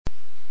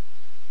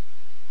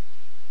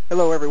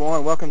Hello,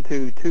 everyone. Welcome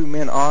to Two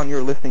Men On.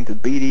 You're listening to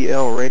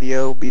BDL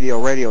Radio,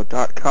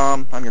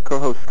 BDLRadio.com. I'm your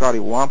co-host, Scotty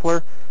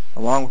Wampler,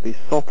 along with the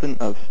Sultan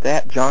of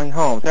Stat, Johnny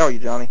Holmes. How are you,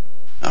 Johnny?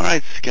 All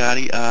right,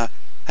 Scotty. How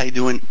you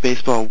doing,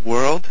 baseball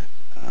world?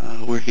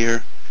 We're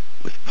here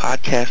with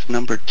podcast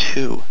number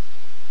 2.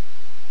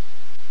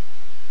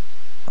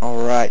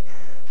 All right.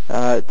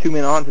 Two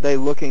Men On today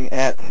looking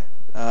at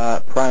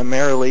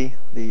primarily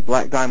the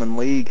Black Diamond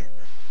League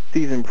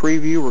season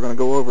preview. We're going to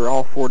go over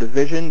all 4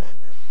 divisions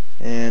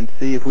and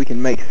see if we can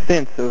make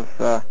sense of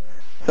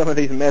some of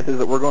these messes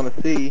that we're going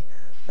to see,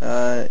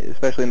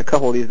 especially in a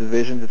couple of these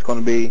divisions. It's going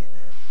to be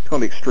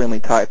extremely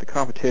tight. The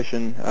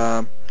competition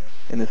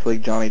in this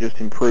league, Johnny,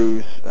 just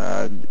improves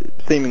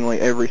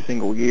seemingly every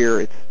single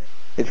year.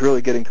 It's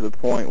really getting to the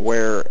point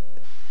where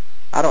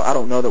I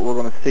don't know that we're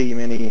going to see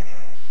many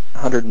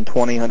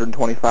 120,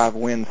 125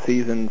 win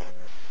seasons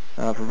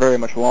for very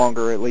much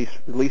longer, at least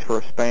for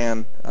a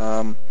span.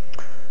 Some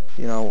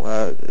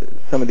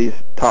of these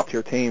top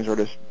tier teams are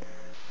just,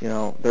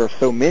 there are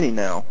so many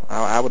now.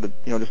 I would,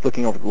 just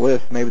looking over the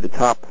list, maybe the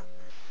top,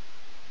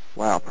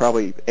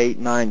 probably 8,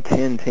 9,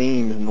 10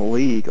 teams in the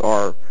league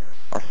are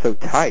so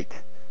tight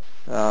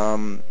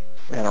and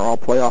are all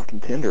playoff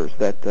contenders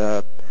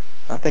that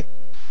I think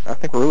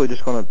we're really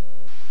just going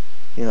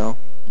to,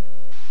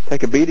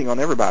 take a beating on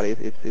everybody.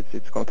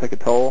 It's going to take a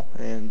toll,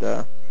 and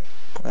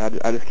I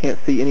just can't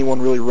see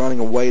anyone really running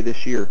away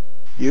this year.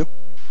 You?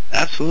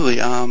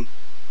 Absolutely. I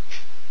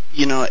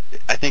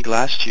think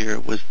last year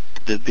was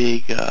the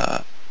big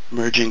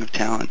merging of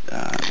talent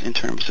in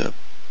terms of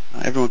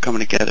everyone coming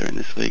together in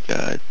this league.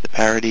 The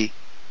parity.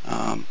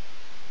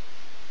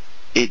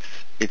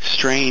 It's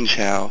strange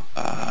how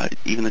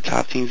even the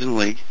top teams in the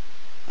league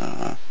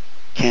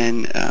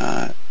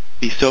can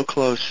be so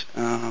close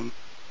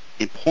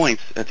in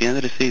points at the end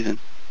of the season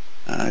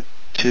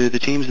to the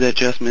teams that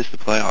just missed the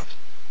playoffs.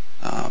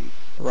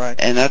 Right.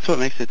 And that's what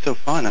makes it so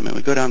fun. I mean,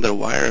 we go down to the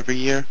wire every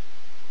year.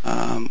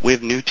 We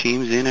have new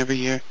teams in every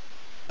year.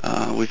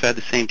 We've had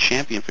the same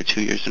champion for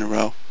 2 years in a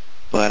row,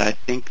 but I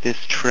think this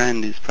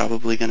trend is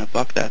probably going to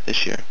buck that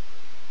this year.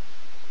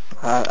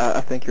 I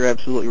think you're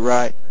absolutely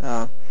right.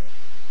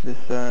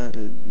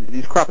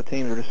 These crop of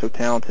teams are just so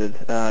talented.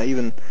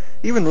 Even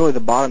really the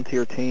bottom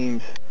tier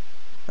teams.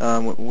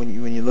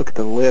 When you look at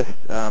the list,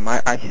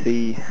 I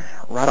see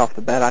right off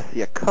the bat, I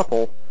see a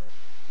couple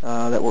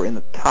that were in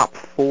the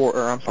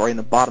in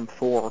the bottom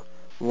 4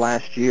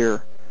 last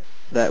year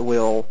that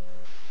will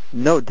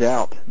no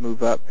doubt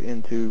move up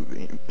into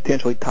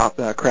potentially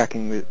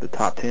cracking the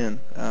top 10.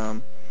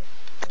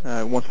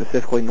 One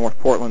specifically, North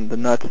Portland, the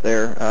Nuts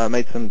there,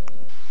 made some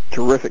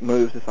terrific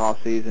moves this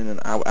offseason,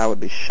 and I would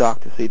be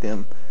shocked to see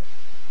them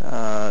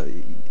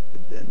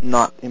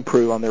not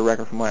improve on their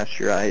record from last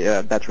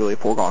year. That's really a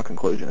foregone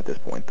conclusion at this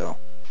point, though.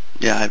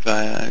 Yeah,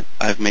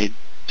 I've made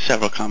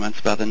several comments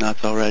about the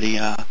Nuts already.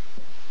 I'm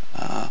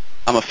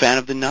a fan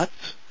of the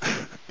Nuts,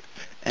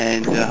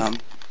 and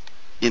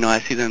I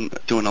see them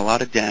doing a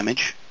lot of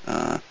damage.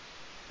 Not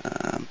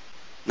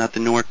the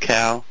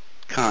NorCal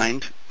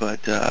kind,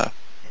 but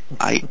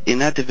in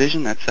that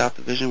division, that South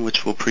Division,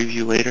 which we'll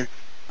preview later,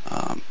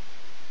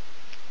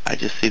 I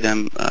just see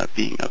them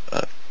being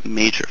a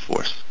major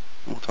force.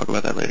 We'll talk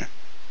about that later.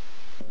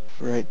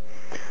 Great.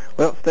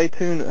 Well, stay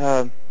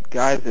tuned,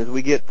 guys. As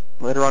we get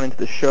later on into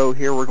the show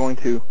here, we're going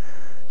to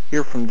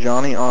hear from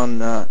Johnny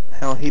on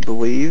how he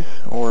believes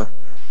or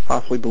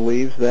possibly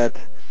believes that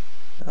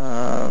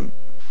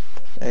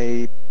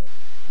a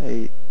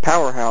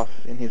powerhouse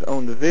in his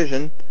own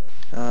division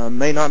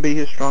may not be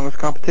his strongest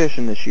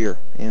competition this year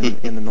in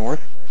the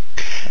North,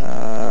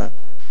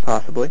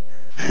 possibly.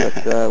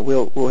 But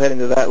we'll head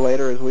into that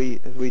later as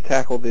we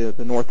tackle the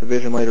North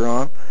Division later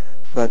on.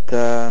 But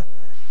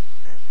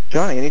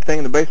Johnny, anything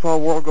in the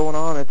baseball world going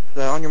on that's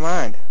on your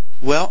mind?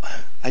 Well,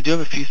 I do have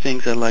a few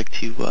things I'd like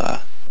to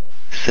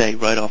say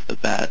right off the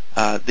bat.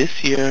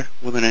 This year,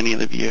 more than any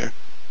other year,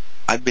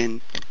 I've been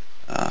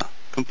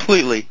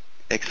completely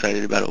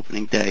excited about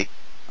opening day.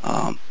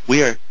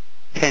 We are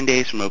 10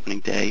 days from opening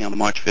day on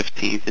March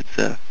 15th. It's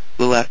a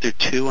little after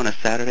 2 on a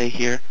Saturday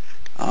here.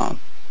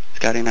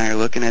 Scotty and I are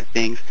looking at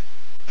things.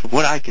 From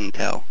what I can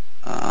tell,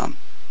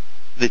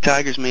 the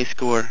Tigers may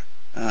score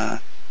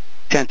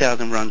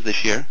 10,000 runs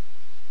this year.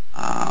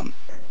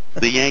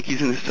 The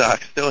Yankees and the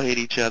Sox still hate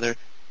each other,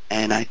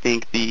 and I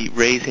think the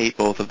Rays hate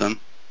both of them.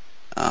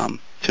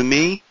 To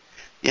me,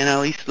 at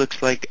least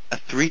looks like a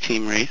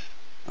 3-team race.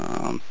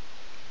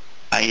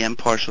 I am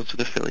partial to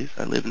the Phillies.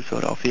 I live in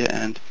Philadelphia,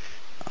 and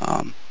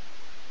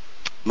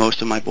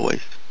most of my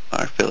boys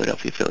are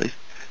Philadelphia Phillies.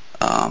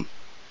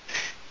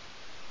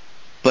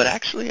 But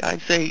actually,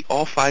 I'd say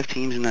all 5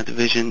 teams in that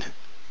division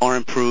are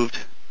improved.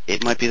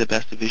 It might be the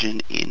best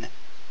division in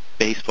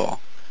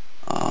baseball.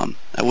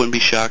 I wouldn't be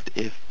shocked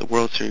if the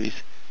World Series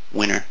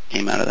winner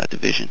came out of that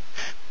division.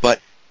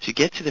 But to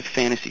get to the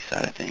fantasy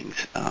side of things,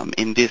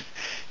 in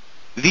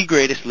the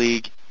greatest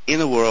league in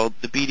the world,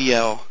 the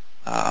BDL,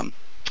 I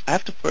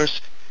have to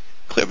first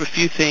clear up a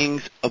few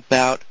things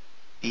about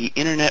the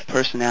internet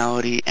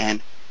personality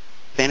and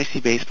fantasy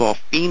baseball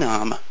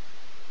phenom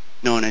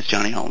known as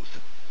Johnny Holmes.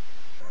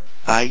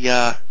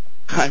 I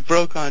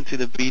broke onto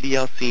the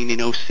BDL scene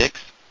in '06.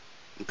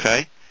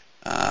 Okay,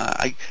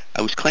 I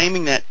was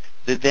claiming that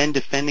the then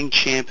defending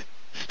champ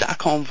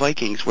Stockholm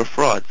Vikings were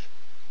frauds,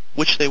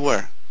 which they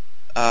were.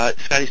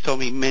 Scotty's told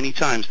me many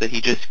times that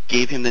he just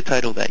gave him the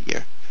title that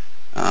year,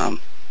 and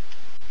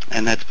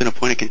that's been a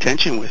point of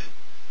contention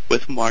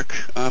with Mark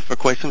for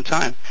quite some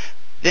time.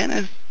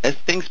 Then, as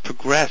things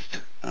progressed,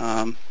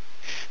 I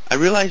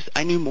realized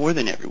I knew more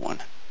than everyone,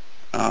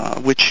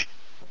 which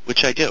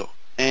I do.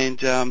 And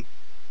the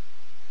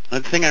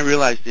thing I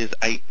realized is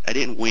I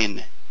didn't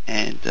win.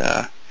 And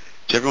to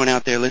everyone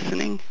out there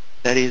listening,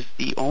 that is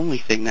the only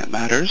thing that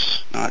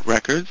matters, not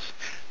records,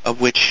 of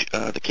which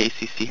the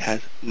KCC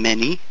has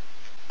many.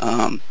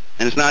 And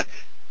it's not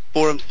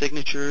forum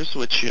signatures,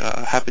 which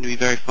happen to be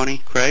very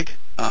funny, Craig.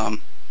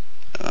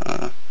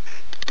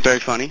 Very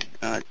funny.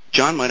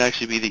 John might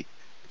actually be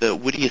the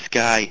wittiest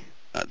guy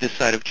this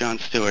side of Jon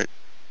Stewart.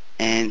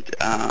 And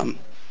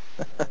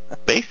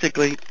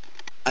basically,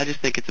 I just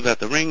think it's about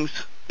the rings,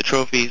 the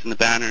trophies, and the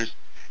banners.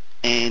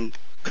 And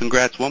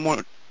congrats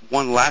one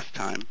last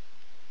time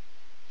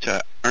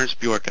to Ernst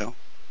Bjorko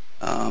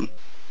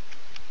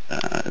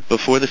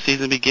before the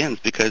season begins,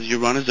 because your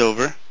run is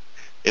over.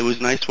 It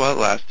was nice while it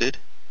lasted,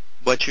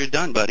 but you're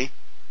done, buddy.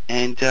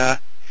 And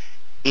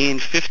in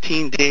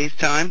 15 days'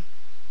 time,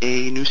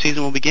 a new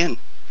season will begin.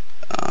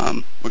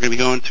 We're going to be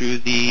going through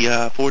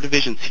the 4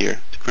 divisions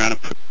here to crown a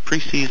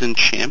preseason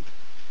champ.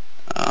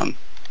 But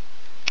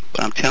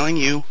I'm telling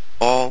you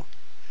all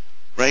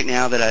right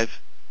now that I've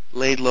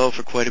laid low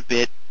for quite a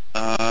bit,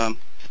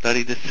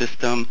 studied the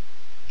system,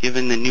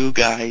 given the new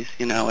guys,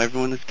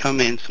 everyone that's come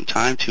in some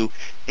time to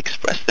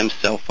express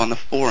themselves on the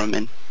forum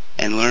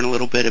and learn a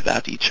little bit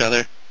about each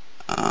other.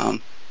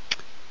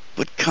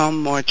 But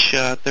come March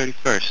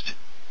 31st,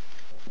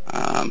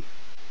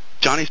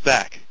 Johnny's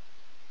back.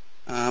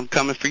 I'm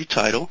coming for your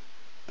title.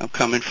 I'm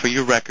coming for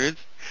your records,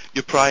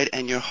 your pride,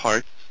 and your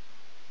hearts.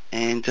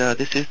 And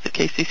this is the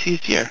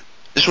KCC's year.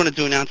 Just wanted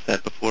to announce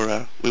that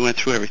before we went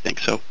through everything.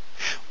 So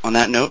on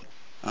that note,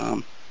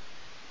 I'll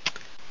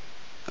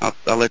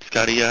let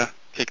Scotty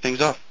kick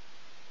things off.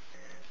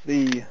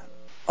 The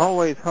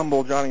always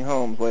humble Johnny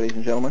Holmes, ladies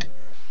and gentlemen.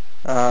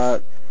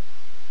 To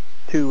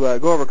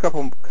go over a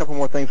couple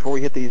more things before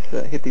we hit these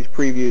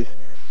previews.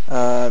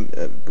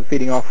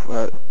 Feeding off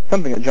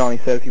something that Johnny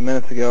said a few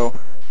minutes ago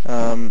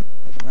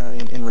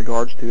in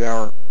regards to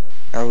our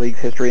league's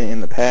history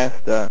in the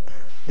past.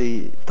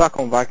 The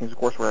Stockholm Vikings, of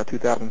course, were our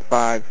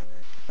 2005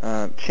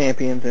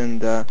 champions,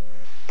 and that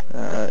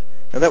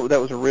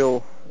was a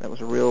real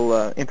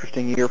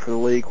interesting year for the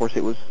league. Of course,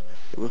 it was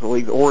the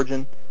league's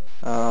origin,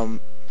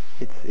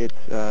 its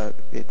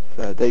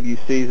debut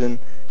season,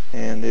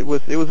 and it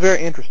was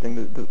very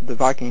interesting. The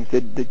Vikings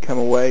did come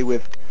away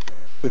with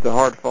the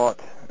hard-fought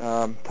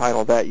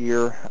title that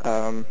year.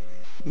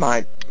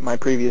 My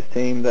previous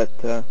team,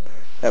 that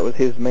was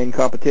his main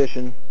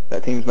competition.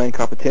 That team's main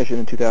competition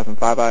in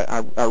 2005.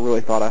 I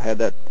really thought I had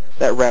that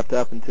wrapped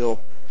up until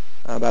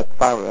about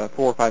 4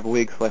 or 5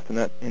 weeks left in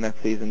that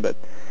season, but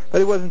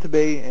it wasn't to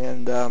be,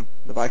 and the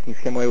Vikings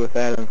came away with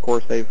that. And of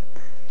course they've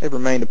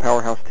remained a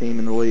powerhouse team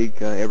in the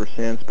league ever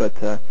since. But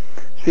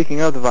speaking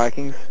of the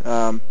Vikings,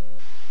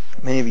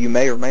 many of you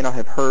may or may not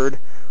have heard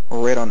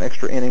or read on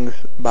Extra Innings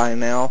by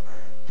now.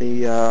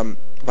 The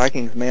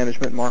Vikings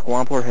management, Mark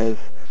Wampler, has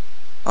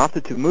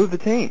opted to move the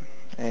team,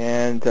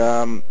 and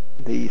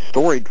the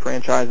storied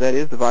franchise that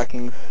is the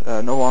Vikings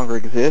no longer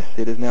exists.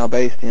 It is now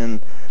based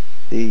in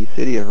the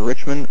city of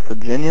Richmond,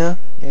 Virginia,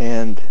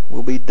 and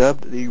will be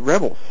dubbed the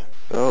Rebels.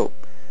 So,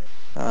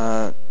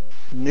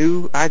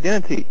 new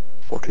identity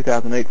for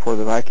 2008 for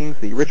the Vikings.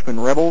 The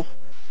Richmond Rebels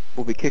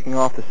will be kicking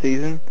off the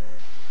season,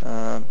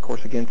 of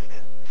course, against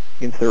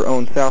their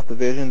own South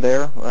Division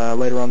there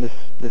later on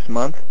this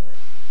month,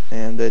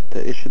 and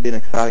it should be an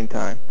exciting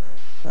time.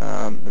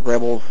 The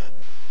Rebels,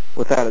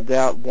 without a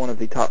doubt, one of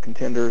the top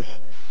contenders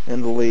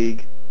in the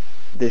league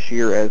this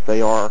year, as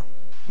they are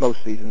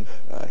most seasons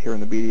here in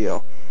the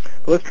BDL.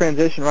 But let's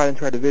transition right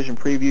into our division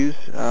previews.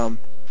 I'm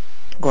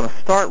going to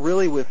start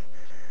really with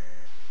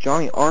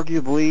Johnny,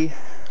 arguably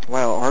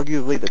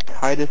the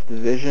tightest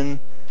division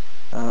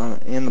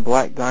in the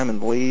Black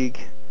Diamond League.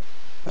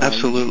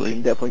 Absolutely.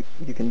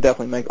 You can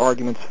definitely make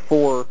arguments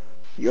for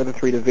the other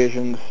 3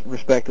 divisions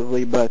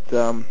respectively, but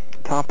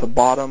top to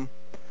bottom,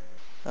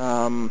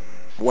 the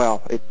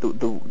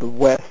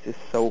West is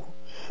so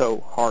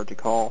hard to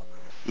call.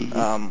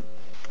 Mm-hmm.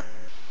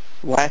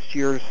 Last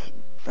year's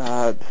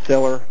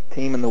stellar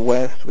team in the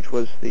West, which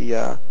was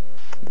the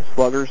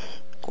Sluggers,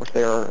 of course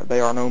they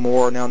are no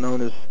more, now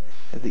known as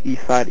the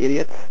East Side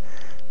Idiots.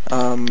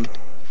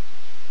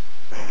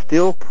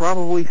 Still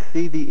probably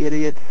see the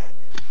Idiots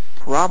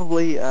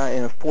probably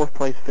in a 4th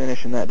place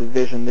finish in that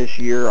division this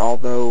year,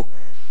 although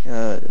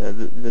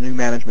the new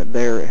management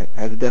there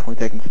has definitely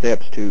taken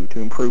steps to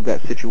improve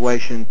that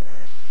situation.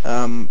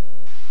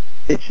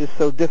 It's just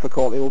so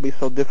difficult. It will be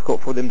so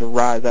difficult for them to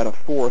rise out of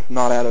 4th,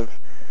 not out of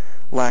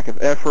lack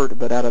of effort,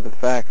 but out of the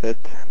fact that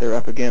they're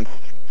up against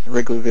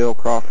Wrigleyville,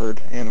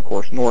 Crawford, and of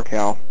course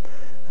NorCal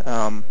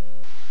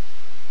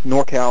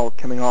NorCal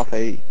coming off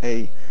a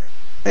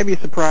maybe a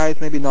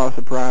surprise, maybe not a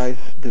surprise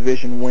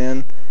division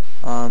win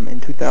in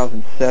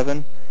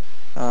 2007.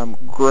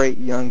 Great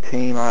young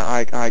team.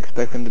 I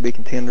expect them to be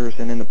contenders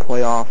and in the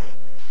playoffs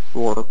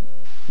for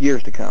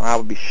years to come. I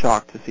would be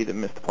shocked to see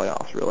them miss the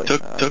playoffs, really.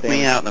 Took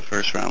me out in the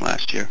first round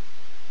last year.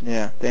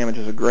 Yeah, Damage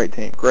is a great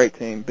team. Great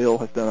team. Bill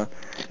has done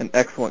an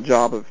excellent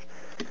job of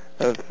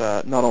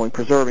not only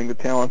preserving the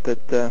talent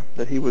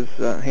that he was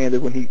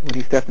handed when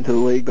he stepped into the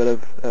league, but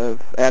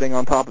of adding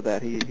on top of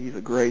that. He's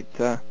a great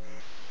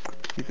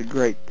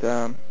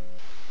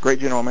great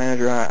general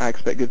manager. I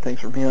expect good things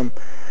from him.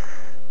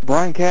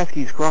 Brian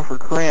Caskey's Crawford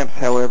Cramps,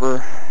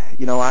 however,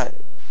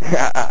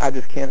 I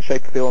just can't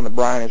shake the feeling that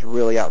Brian is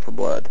really out for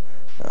blood.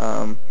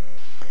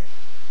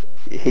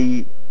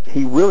 He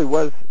really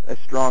was a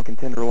strong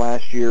contender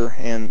last year,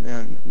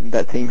 and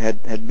that team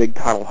had big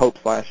title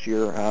hopes last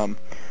year.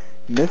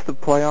 Missed the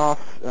playoffs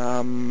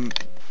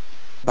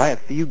by a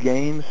few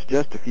games,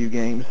 just a few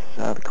games.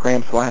 The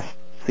Cramps last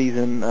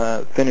season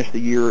finished the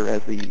year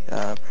as the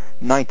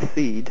 9th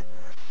seed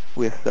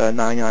with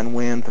 99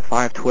 wins, a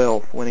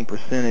 .512 winning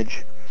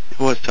percentage. It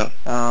was tough.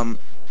 All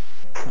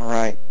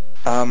right.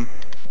 And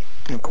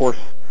of course,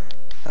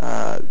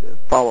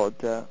 followed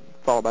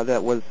by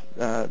that was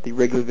the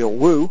Wrigleyville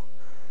Woo,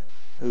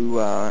 who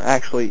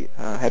actually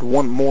had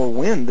one more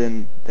win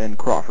than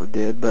Crawford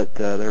did, but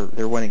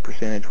their winning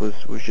percentage was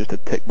just a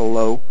tick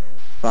below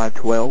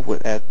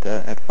 .512 at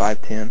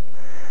 .510.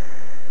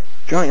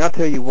 Johnny, I'll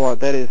tell you what,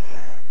 that is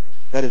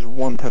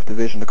one tough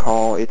division to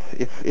call.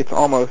 It's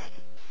almost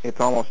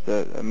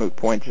a moot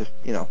point. Just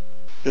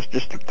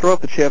throw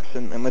up the chips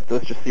and let's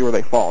just see where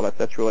they fall.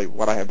 That's really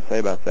what I have to say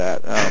about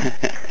that.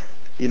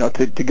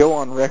 To go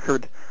on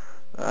record,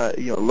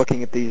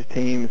 looking at these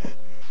teams.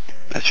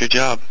 That's your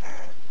job.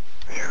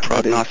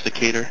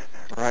 Prognosticator.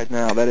 Right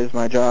now, that is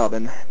my job,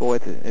 and boy,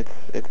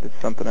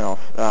 it's something else.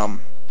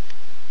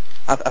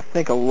 I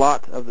think a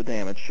lot of the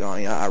Damage,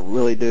 Johnny. I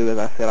really do. As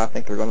I said, I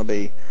think they're going to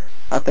be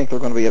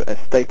a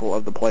staple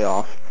of the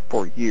playoffs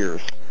for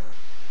years.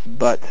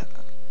 But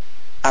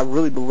I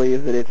really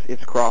believe that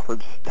it's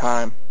Crawford's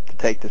time to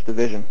take this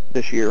division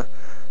this year.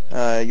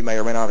 You may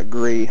or may not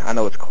agree. I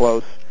know it's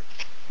close,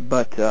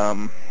 but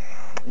Brian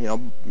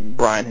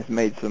has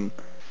made some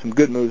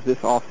good moves this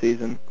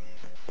offseason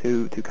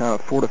to kind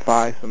of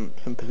fortify some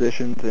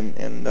positions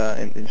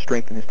and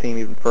strengthen his team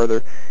even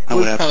further. I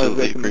would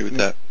absolutely agree with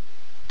that.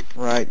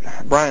 Right.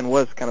 Brian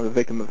was kind of a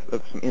victim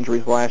of some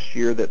injuries last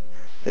year that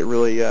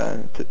really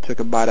took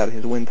a bite out of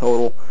his win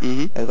total,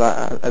 as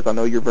I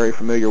know you're very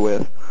familiar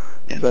with.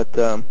 Yeah. But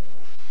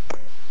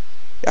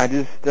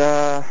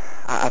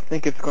I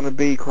think it's going to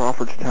be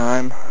Crawford's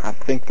time. I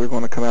think they're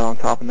going to come out on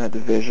top in that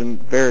division,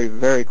 very,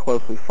 very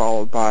closely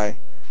followed by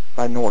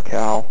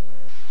NorCal.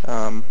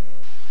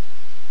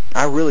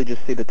 I really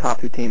just see the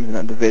top two teams in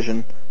that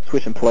division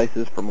switching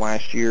places from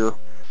last year.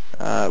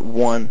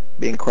 1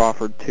 being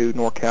Crawford, 2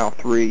 NorCal,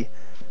 3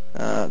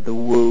 the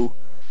Woo,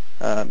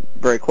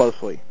 very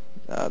closely.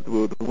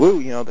 The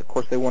Woo, of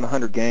course they won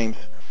 100 games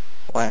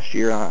last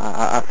year.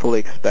 I fully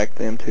expect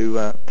them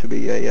to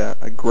be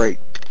a great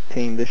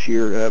team this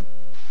year,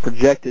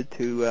 projected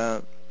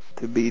to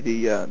be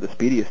the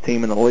speediest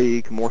team in the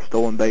league, more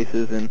stolen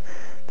bases than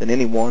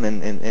anyone,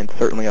 and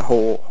certainly a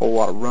whole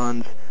lot of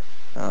runs.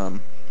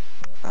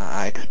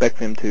 I expect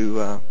them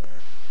to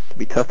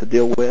be tough to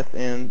deal with,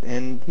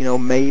 and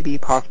maybe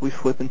possibly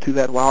slip into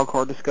that wild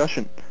card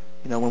discussion.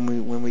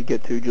 When we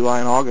get to July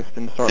and August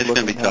and start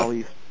looking at how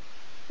these.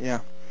 Yeah.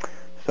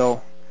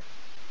 So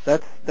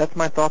that's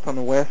my thoughts on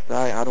the West.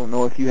 I don't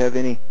know if you have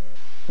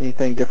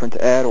anything different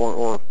to add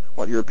or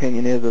what your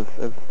opinion is of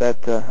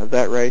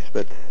that race,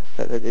 but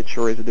it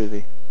sure is a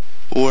doozy.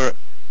 For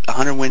a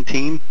 100-win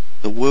team,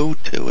 the Woo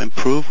to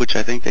improve, which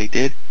I think they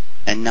did,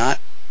 and not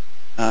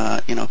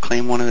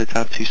claim one of the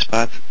top 2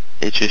 spots,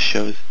 it just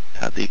shows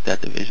how deep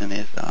that division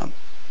is.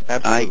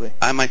 Absolutely.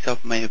 I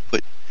myself may have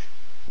put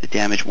the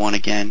Damage 1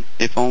 again,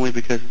 if only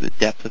because of the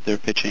depth of their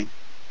pitching.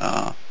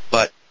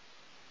 But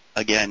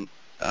again,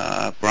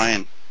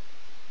 Brian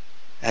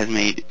has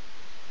made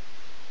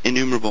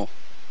innumerable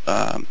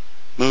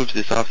moves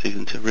this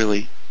offseason to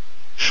really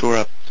shore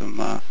up some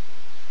of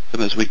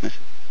those weaknesses.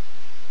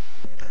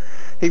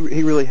 He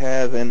really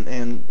has,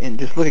 and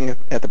just looking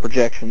at the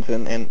projections,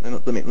 and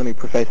let me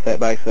preface that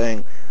by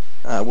saying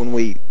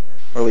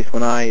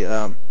when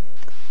I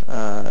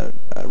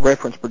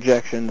reference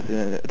projections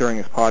during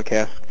this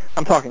podcast,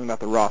 I'm talking about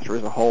the roster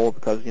as a whole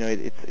because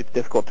it's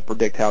difficult to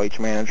predict how each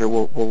manager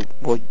will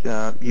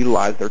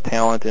utilize their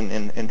talent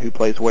and who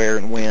plays where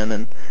and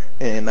when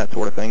and that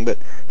sort of thing. But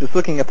just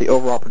looking at the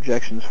overall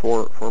projections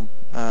for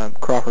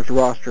Crawford's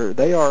roster,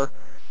 they are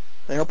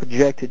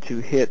projected to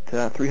hit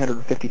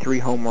 353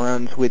 home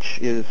runs, which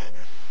is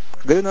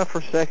good enough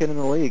for second in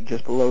the league,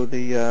 just below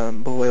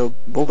the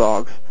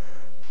Bulldogs.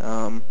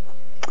 They're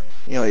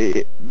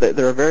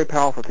a very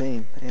powerful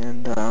team,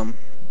 and the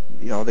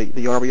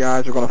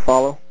RBIs are going to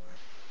follow,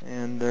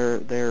 and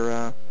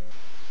they're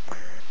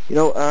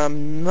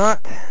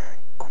not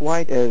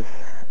quite as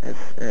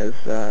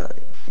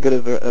good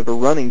of a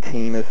running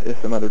team as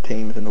some other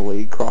teams in the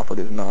league. Crawford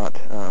is not,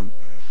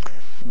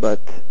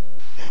 but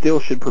still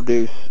should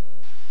produce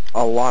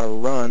a lot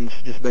of runs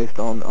just based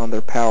on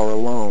their power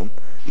alone.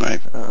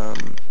 Right.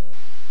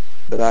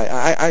 But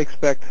I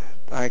expect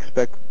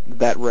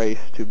that race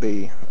to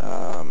be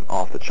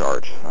off the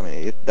charts. I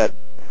mean, that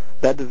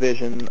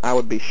division, I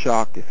would be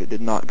shocked if it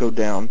did not go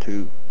down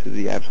to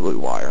the absolute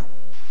wire.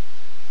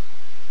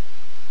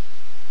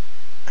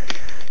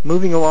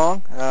 Moving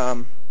along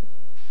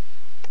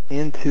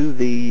into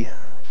the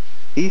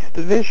East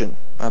Division,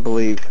 I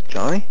believe,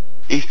 Johnny.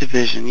 East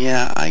Division,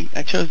 yeah.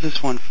 I chose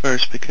this one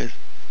first because,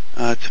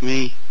 to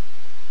me,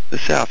 the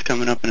South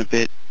coming up in a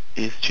bit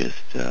is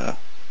just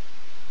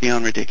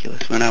beyond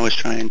ridiculous. When I was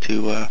trying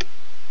to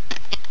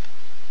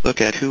look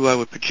at who I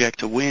would project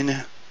to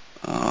win,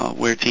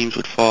 where teams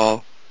would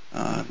fall,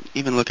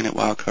 even looking at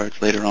wild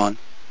cards later on.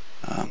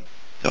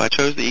 So I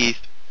chose the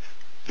East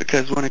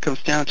because when it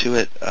comes down to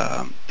it,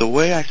 the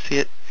way I see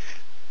it,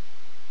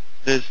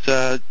 there's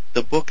the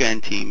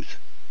bookend teams,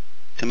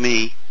 to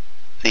me,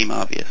 seem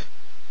obvious.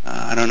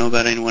 I don't know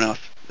about anyone else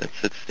that's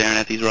staring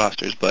at these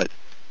rosters, but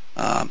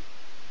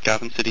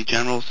Gotham City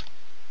Generals,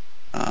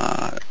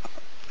 I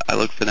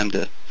look for them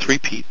to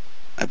three-peat,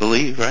 I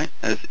believe, right,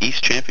 as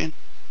East champion.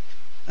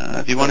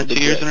 Have you won it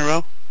 2 years in a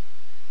row?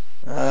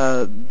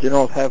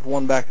 Generals have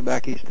won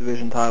back-to-back East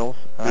Division titles.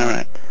 All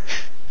right.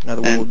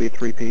 Another one would be a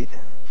three-peat.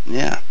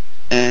 Yeah.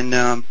 And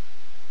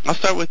I'll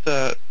start with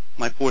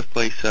my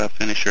fourth-place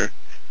finisher,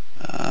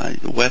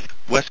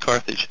 West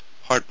Carthage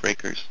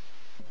Heartbreakers.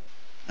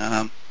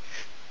 To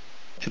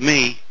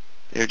me,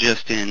 they're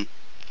just in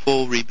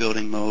full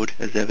rebuilding mode,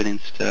 as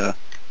evidenced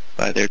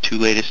by their two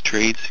latest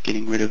trades,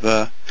 getting rid of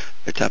their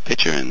top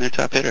pitcher and their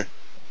top hitter.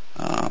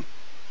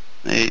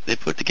 They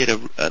put together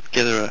a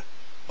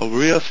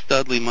real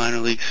studly minor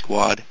league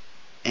squad,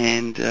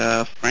 and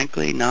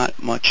frankly,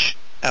 not much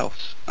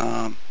else.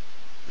 I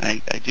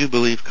do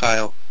believe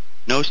Kyle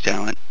knows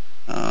talent,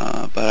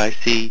 but I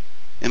see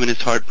him and his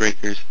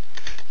Heartbreakers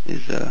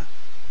is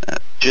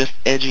just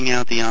edging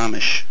out the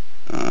Amish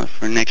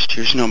for next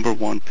year's number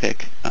one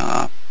pick.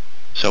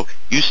 So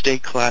you stay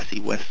classy,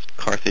 West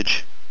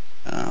Carthage.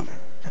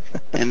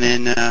 And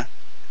then I'm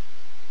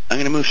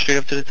going to move straight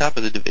up to the top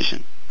of the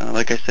division.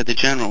 Like I said, the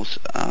Generals.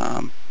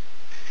 I'm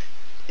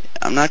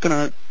not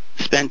going to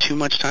spend too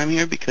much time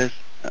here because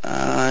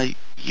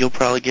you'll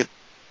probably get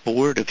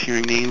bored of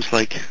hearing names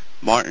like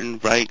Martin,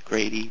 Wright,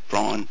 Grady,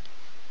 Braun,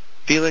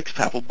 Felix,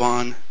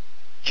 Papelbon,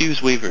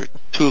 Hughes, Weaver,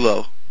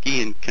 Tulo,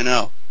 Guillen,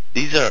 Cano.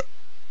 These are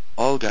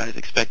all guys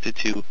expected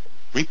to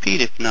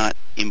repeat, if not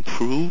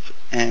improve,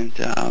 and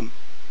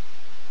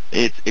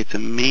it's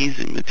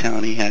amazing the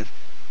talent he has,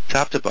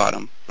 top to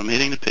bottom, from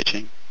hitting to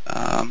pitching,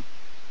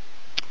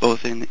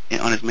 both on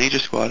his major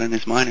squad and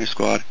his minor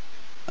squad.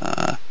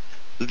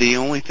 The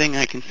only thing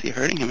I can see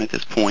hurting him at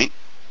this point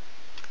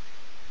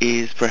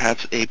is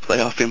perhaps a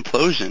playoff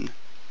implosion,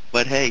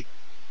 but hey,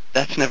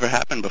 that's never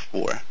happened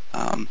before.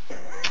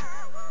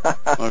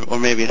 Or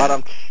maybe it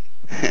has.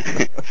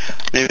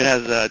 Maybe it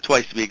has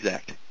twice to be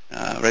exact.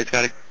 Right,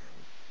 Scotty?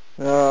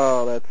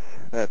 Oh,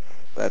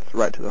 that's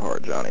right to the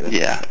heart, Johnny.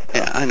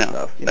 That's I know.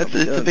 Stuff.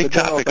 It's a big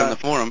topic on the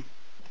forum.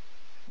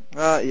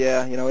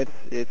 Yeah,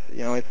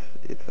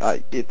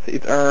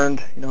 it's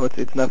earned.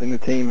 It's nothing the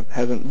team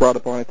hasn't brought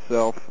upon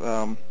itself.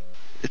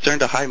 It's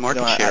earned a high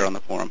market share on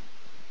the forum.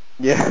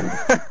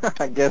 Yeah,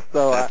 I guess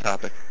so. That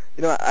topic.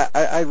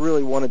 I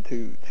really wanted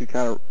to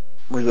kind of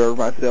reserve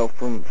myself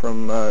from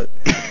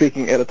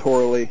speaking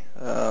editorially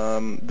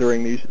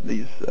during these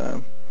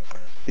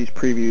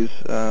previews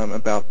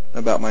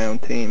about my own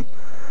team.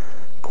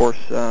 Of course,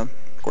 the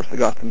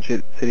Gotham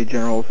City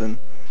Generals, and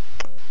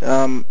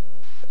it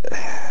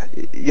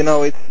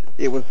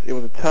was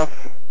a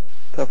tough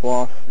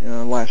loss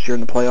last year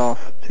in the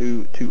playoffs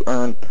to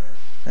earn,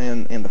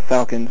 and the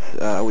Falcons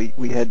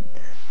we had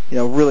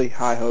really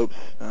high hopes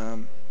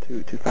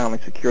to finally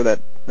secure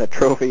that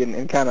trophy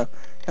and kind of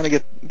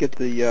get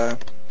the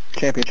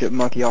championship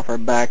monkey off our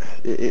backs,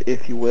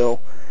 if you will.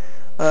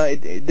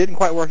 It didn't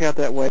quite work out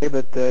that way,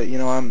 but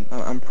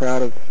I'm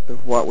proud of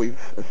what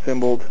we've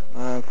assembled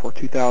for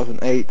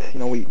 2008.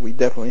 We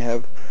definitely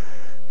have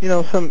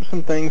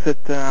some things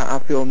that I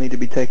feel need to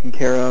be taken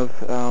care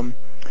of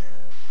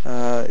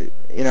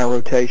in our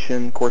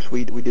rotation. Of course,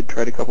 we did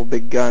trade a couple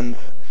big guns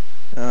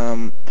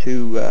to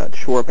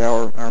shore up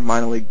our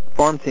minor league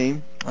farm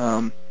team.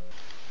 A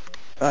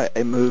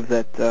move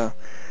that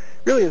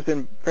really has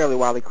been fairly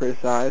widely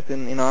criticized,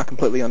 and I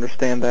completely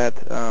understand that.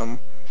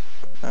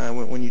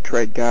 When you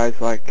trade guys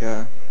like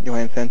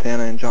Johan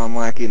Santana and John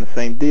Lackey in the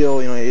same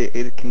deal,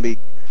 it can be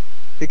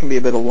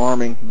a bit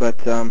alarming.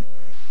 But I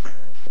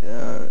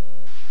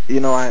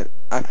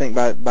think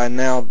by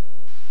now,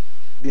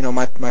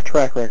 my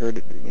track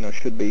record,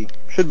 should be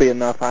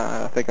enough.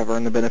 I think I've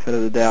earned the benefit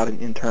of the doubt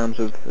in terms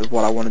of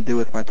what I want to do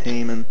with my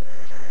team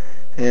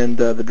and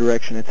the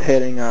direction it's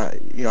heading.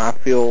 I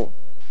feel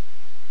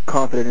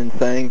confident in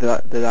saying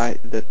that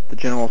the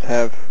Generals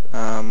have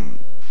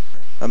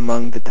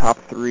among the top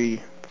 3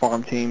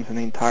 farm teams in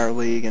the entire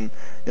league, and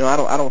I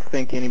don't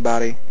think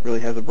anybody really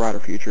has a brighter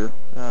future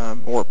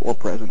or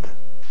present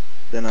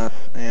than us.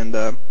 And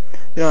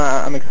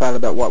I'm excited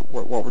about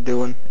what we're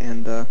doing,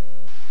 and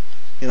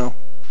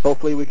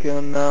hopefully we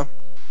can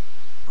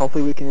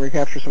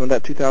recapture some of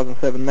that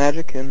 2007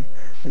 magic and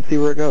see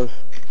where it goes.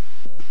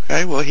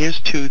 Okay, well, here's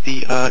to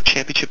the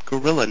championship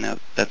gorilla now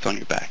that's on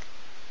your back.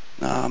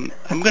 I'm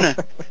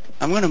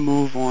gonna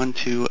move on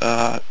to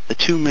the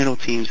two middle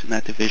teams in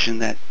that division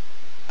that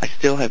I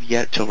still have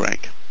yet to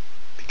rank,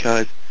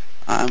 because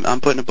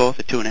I'm putting them both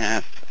at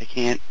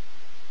 2.5.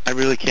 I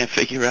really can't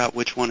figure out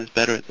which one is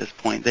better at this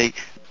point. The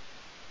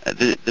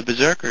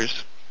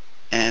Berserkers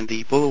and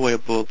the Bulawayo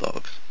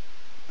Bulldogs.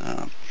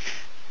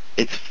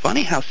 It's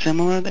funny how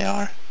similar they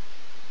are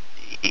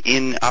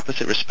in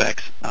opposite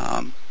respects.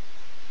 The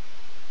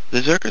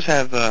Berserkers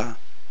have, the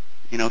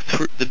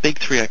big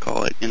three, I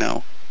call it.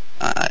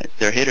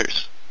 They're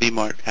hitters: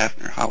 B-Mart,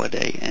 Hafner,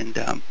 Holiday, and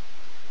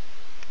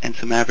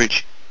some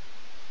average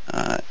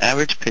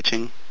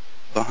pitching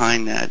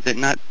behind that. They're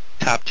not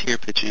top tier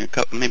pitching.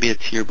 Maybe a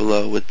tier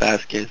below with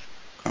Vasquez,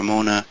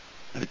 Carmona,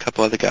 and a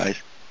couple other guys.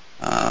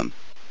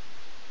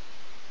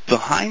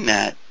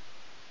 Behind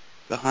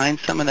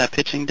some of that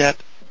pitching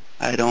depth,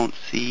 I don't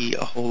see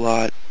a whole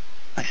lot.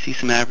 I see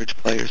some average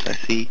players. I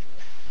see,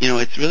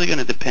 it's really going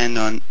to depend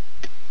on,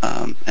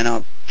 and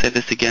I'll say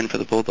this again for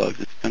the Bulldogs,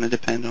 it's going to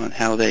depend on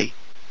how they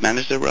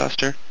manage their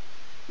roster,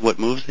 what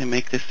moves they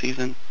make this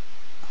season.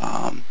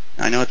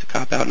 I know it's a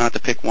cop-out not to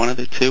pick one of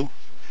the two,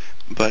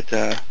 but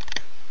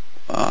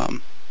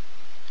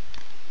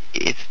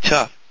it's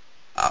tough.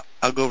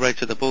 I'll go right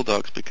to the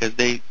Bulldogs because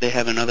they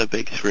have another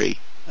big three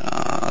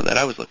that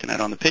I was looking at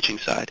on the pitching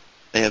side.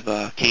 They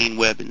have Kane,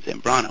 Webb, and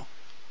Zambrano.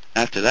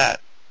 After that,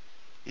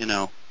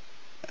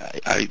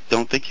 I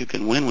don't think you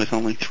can win with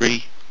only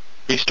three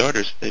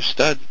starters. They're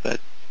studs, but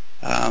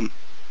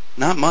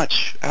not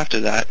much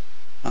after that.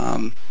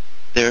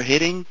 Their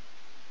hitting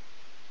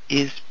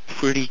is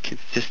pretty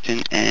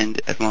consistent, and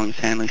as long as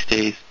Hanley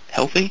stays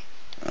healthy,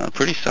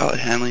 pretty solid.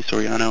 Hanley,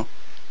 Soriano,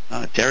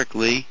 Derek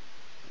Lee,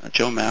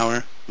 Joe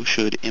Mauer, who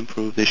should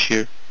improve this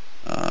year.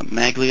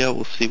 Maglia,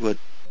 we'll see what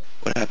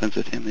happens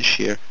with him this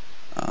year.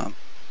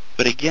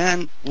 But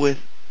again, with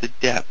the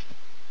depth,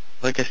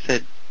 like I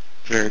said,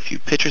 very few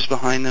pitchers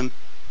behind them,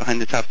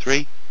 behind the top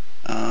three,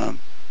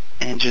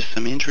 and just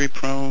some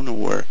injury-prone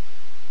or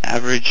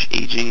average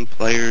aging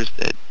players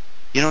that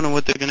you don't know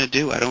what they're going to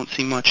do. I don't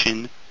see much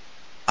in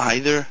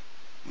either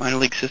minor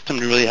league system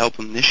to really help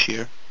them this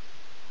year.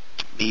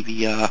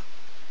 Maybe a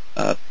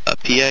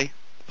Pie,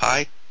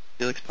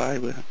 Felix Pie,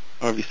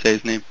 however you say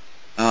his name,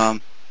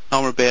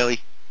 Homer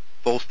Bailey,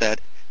 Volstad.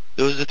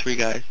 Those are the three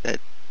guys that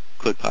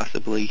could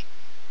possibly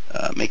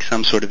make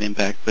some sort of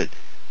impact, but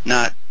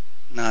not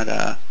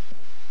a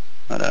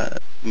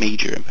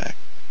major impact.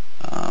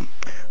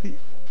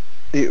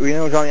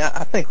 Johnny,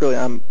 I think really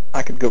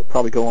I could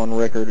probably go on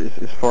record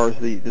as far as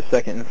the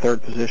second and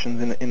third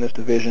positions in this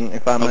division,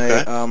 if I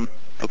may.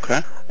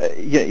 Okay.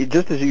 Yeah,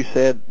 just as you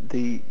said,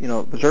 the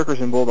Berserkers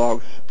and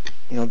Bulldogs,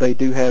 they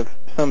do have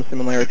some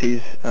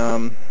similarities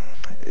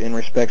in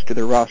respects to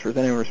their rosters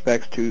and in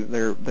respects to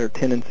their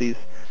tendencies,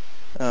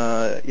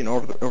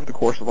 over the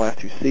course of the last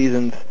two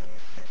seasons.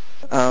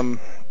 I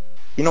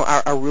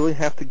really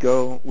have to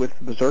go with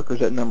the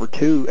Berserkers at number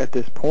 2 at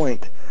this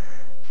point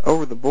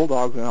over the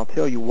Bulldogs, and I'll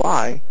tell you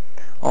why.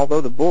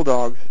 Although the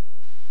Bulldogs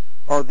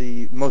are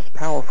the most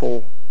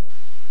powerful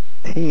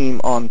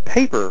team on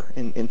paper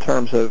in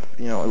terms of,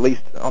 at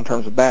least on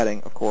terms of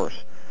batting, of course,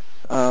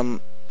 that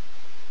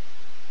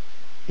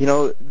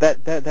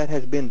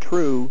has been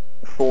true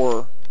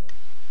for,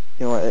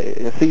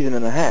 a season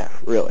and a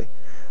half, really.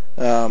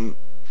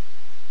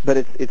 But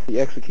it's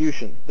the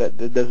execution that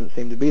doesn't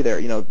seem to be there.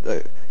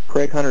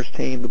 Craig Hunter's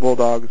team, the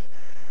Bulldogs,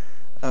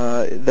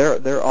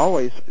 they're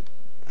always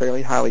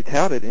fairly highly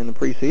touted in the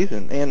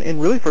preseason, and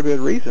really for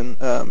good reason.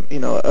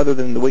 Other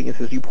than the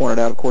weaknesses you pointed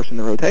out, of course, in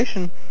the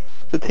rotation,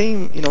 the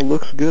team,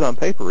 looks good on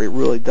paper. It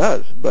really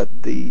does. But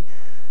the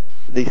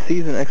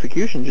season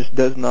execution just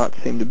does not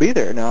seem to be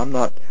there. Now, I'm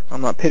not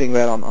pitting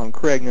that on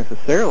Craig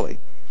necessarily.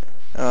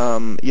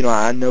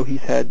 I know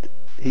he's had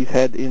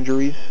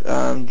injuries,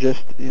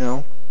 just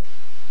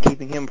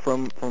keeping him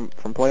from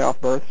playoff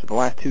berths in the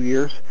last 2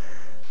 years.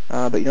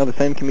 But the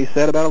same can be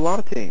said about a lot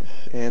of teams.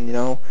 And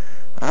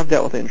I've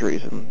dealt with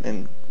injuries,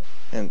 and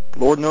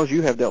Lord knows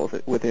you have dealt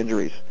with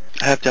injuries.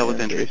 I have dealt with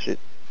injuries.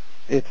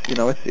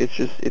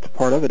 It's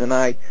part of it. And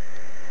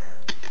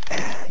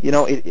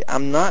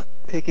I'm not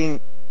picking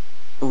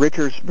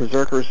Richards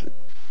Berserkers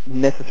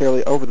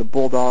necessarily over the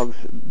Bulldogs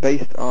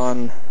based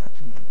on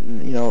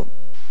the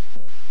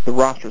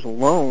rosters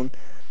alone.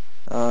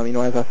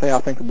 As I say, I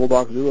think the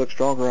Bulldogs do look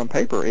stronger on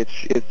paper. It's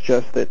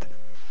just that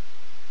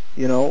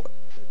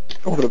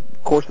over the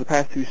course of the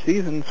past 2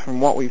 seasons, from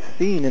what we've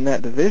seen in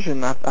that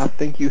division, I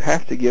think you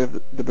have to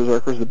give the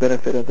Berserkers the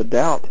benefit of the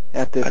doubt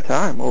at this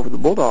time over the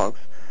Bulldogs.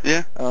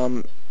 Yeah.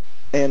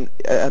 And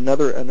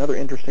another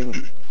interesting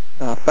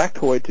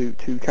factoid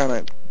to kind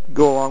of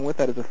go along with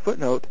that as a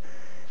footnote,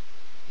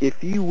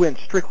 if you went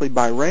strictly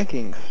by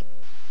rankings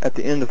at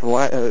the end of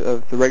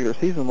the regular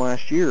season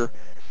last year,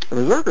 the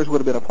Berserkers would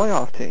have been a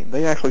playoff team.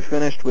 They actually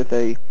finished with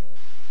a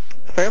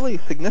fairly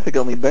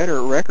significantly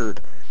better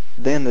record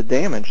than the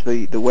Damage,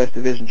 the West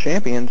Division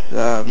champions.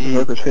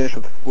 Berserkers finished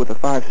with a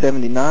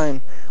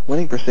 579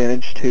 winning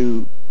percentage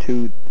to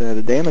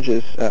the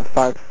Damage's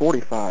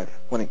 545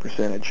 winning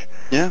percentage.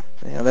 Yeah.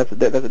 That's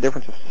a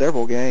difference of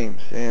several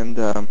games, and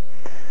of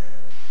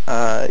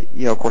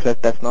course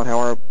that's not how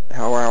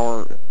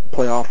our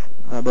playoff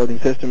berthing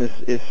system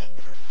is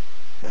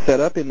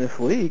set up in this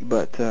league,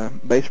 but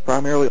based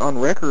primarily on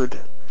record,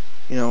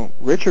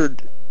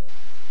 Richard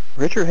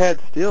had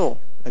still,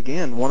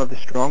 again, one of the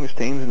strongest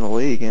teams in the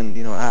league,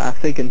 and I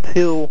think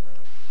until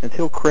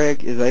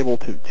Craig is able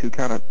to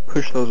kind of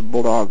push those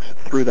Bulldogs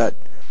through that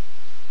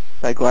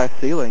glass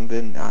ceiling,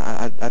 then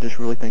I just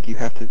really think you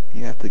have to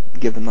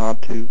give the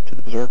nod to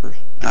the Berserkers.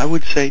 I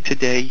would say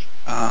today,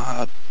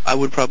 I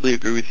would probably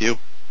agree with you.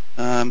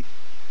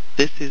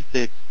 This is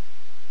the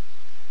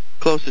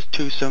closest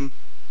twosome,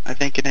 I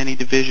think, in any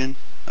division.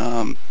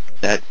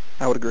 That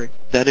I would agree.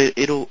 That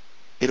it'll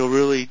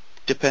really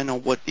depend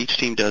on what each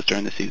team does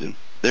during the season.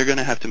 They're going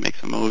to have to make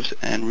some moves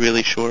and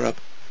really shore up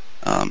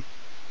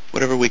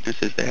whatever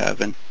weaknesses they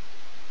have, and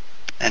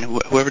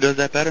whoever does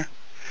that better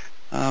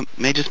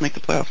may just make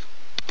the playoffs.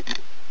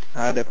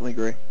 I definitely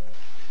agree.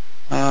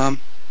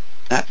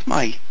 That's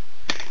my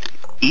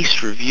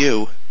East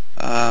review.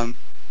 We're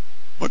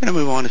going to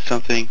move on to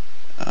something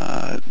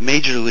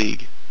Major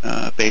League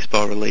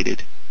Baseball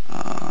related.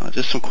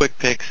 Just some quick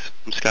picks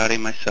from Scotty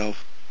and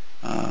myself.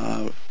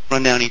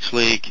 Run down each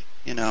league,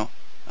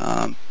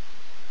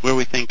 where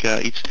we think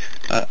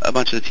a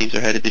bunch of the teams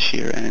are headed this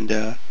year,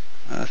 and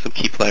some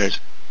key players.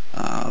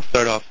 I'll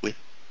start off with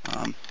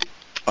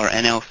our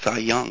NL Cy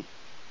Young.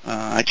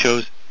 I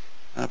chose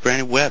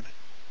Brandon Webb,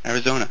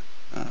 Arizona.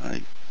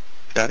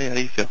 Scotty, how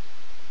do you feel?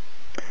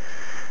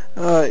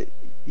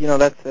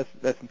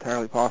 That's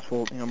entirely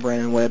possible.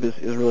 Brandon Webb is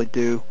really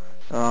due.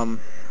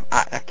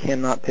 I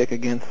cannot pick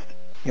against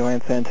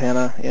Yohan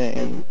Santana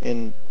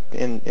in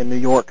New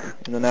York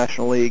in the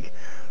National League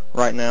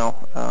right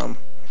now.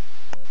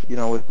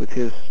 With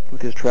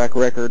his track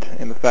record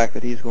and the fact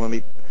that he's going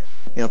to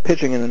be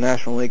pitching in the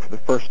National League for the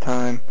first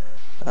time,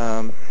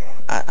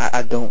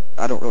 I don't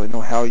really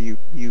know how you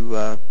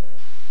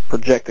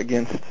project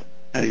against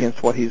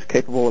what he's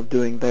capable of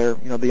doing there.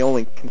 The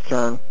only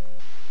concern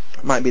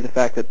might be the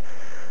fact that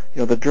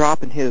the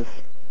drop in his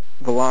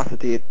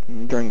velocity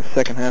during the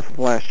second half of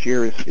last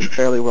year is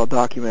fairly well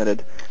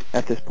documented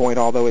at this point,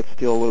 although it's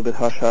still a little bit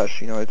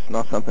hush-hush. It's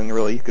not something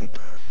really you can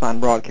find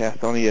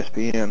broadcast on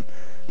ESPN.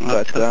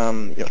 I'll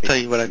tell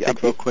you what I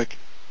think real quick.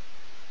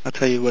 I'll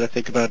tell you what I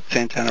think about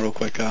Santana real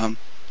quick.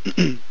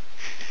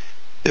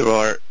 There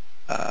are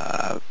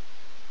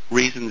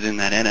reasons in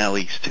that NL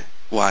East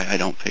why I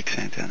don't pick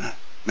Santana.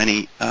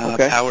 Many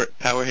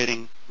power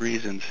hitting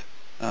reasons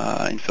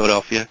in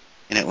Philadelphia,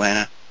 in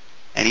Atlanta,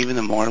 and even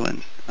the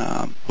Marlins,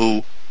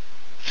 who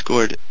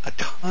scored a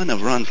ton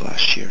of runs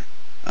last year.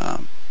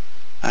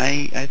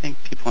 I think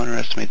people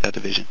underestimate that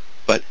division,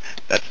 but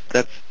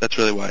that's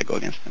really why I go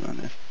against him on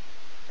this.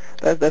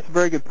 That's a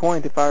very good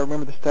point. If I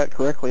remember the stat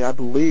correctly, I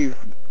believe,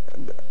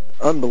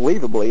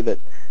 unbelievably,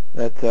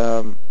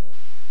 that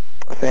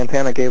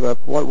Santana gave up,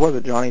 what was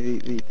it, Johnny,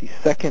 the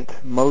second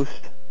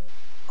most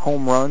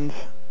home runs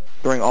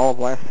during all of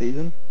last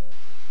season?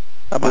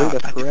 I believe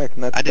that's correct.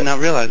 And I did not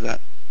realize that.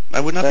 I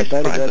would not be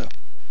surprised,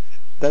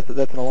 though.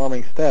 That's an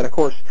alarming stat. Of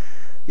course,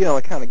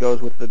 it kind of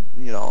goes with the,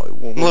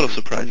 I'm a little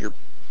surprised.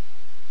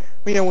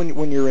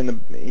 When you're in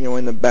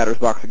the batter's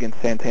box against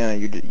Santana,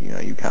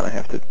 you kind of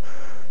have to,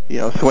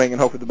 swing and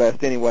hope for the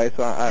best anyway.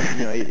 So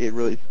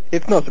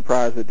it's no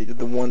surprise that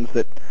the ones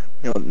that,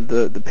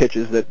 the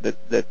pitches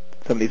that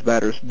some of these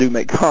batters do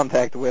make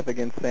contact with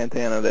against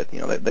Santana, that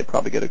they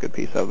probably get a good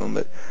piece of them.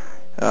 But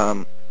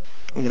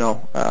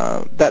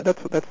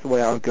that's the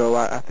way I would go.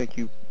 I think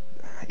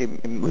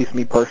at least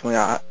me personally,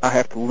 I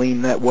have to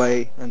lean that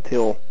way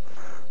until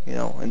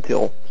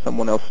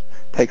someone else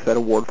takes that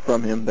award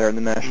from him there in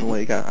the National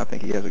League. I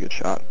think he has a good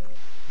shot.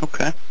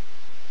 Okay.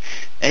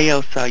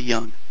 AL Cy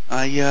Young.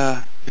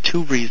 For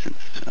two reasons.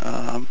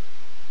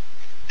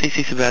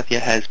 CC Sabathia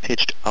has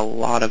pitched a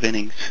lot of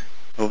innings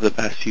over the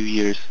past few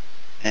years,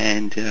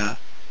 and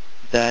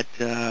that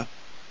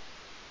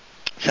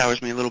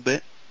sours me a little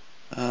bit.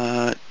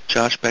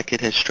 Josh Beckett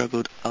has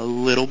struggled a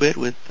little bit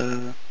with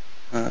a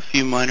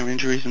few minor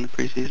injuries in the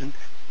preseason,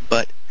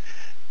 but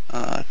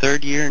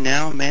third year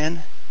now,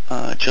 man,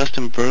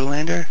 Justin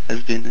Verlander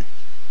has been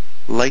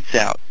lights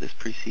out this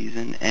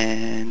preseason,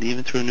 and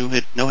even threw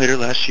a no-hitter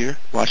last year.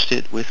 Watched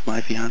it with my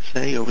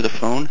fiance over the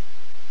phone.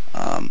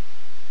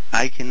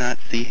 I cannot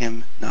see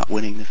him not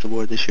winning this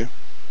award this year.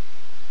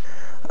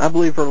 I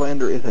believe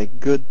Verlander is a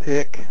good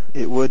pick.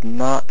 It would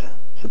not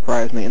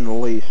surprise me in the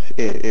least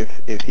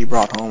if he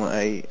brought home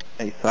a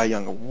Cy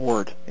Young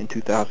award in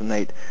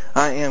 2008.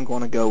 I am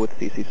going to go with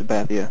CC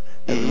Sabathia,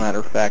 as a matter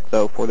of fact,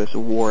 though, for this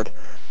award.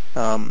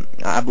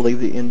 I believe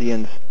the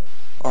Indians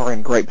are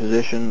in great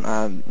position.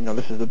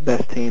 This is the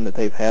best team that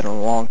they've had in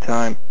a long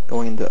time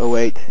going into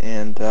 '08,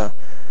 and they're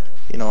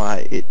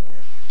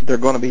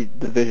going to be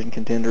division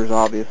contenders,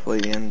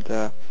 obviously,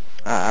 and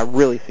I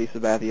really see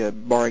Sabathia,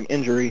 barring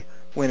injury,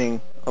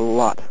 winning a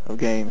lot of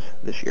games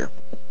this year.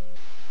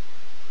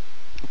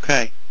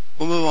 Okay,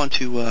 we'll move on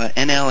to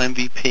NL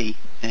MVP,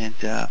 and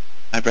I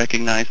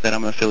recognize that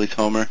I'm a Phillies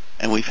homer,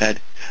 and we've had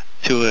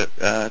two of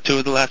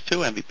the last two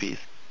MVPs.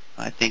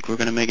 I think we're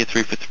going to make it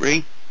 3 for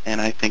 3,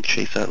 and I think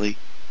Chase Utley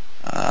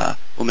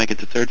will make it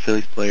the third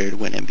Phillies player to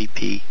win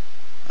MVP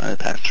the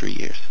past 3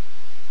 years.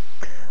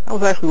 I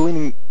was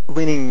actually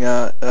leaning in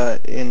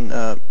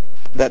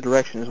that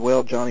direction as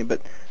well, Johnny.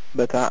 But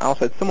I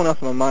also had someone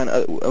else in my mind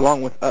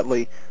along with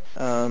Utley.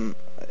 I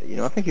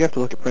think you have to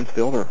look at Prince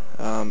Fielder.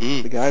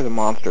 The guy's a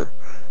monster,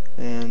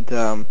 and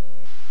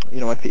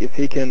if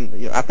he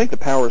can, I think the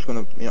power is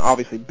going to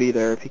obviously be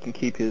there if he can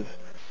keep his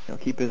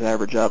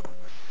average up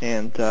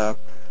and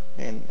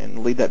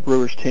lead that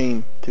Brewers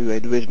team to a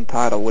division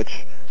title,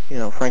 which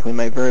frankly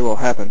may very well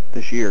happen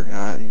this year.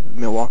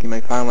 Milwaukee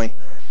may finally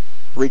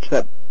reach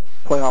that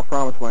playoff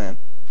promised land.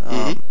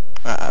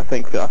 I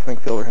think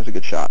Fielder has a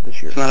good shot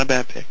this year. It's not a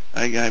bad pick.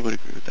 I would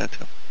agree with that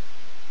too.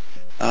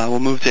 We'll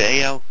move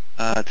to AL.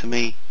 To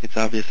me, it's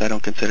obvious I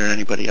don't consider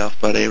anybody else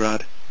but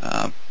A-Rod.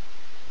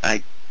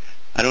 I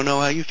don't know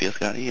how you feel,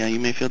 Scotty. Yeah, you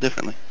may feel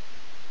differently.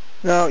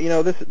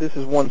 No, this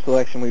is one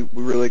selection we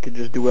really could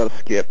just do without a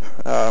skip.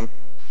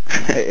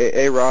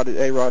 A-Rod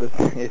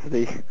is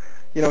the,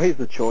 he's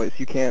the choice.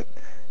 You can't,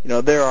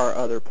 there are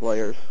other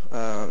players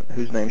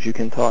whose names you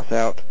can toss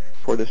out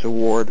for this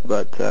award,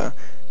 but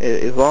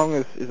as long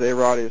as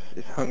A-Rod is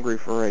hungry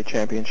for a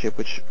championship,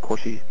 which of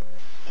course he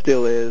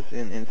still is,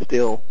 and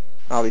still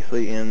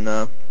obviously in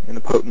the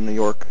potent New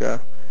York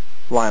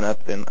lineup,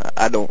 then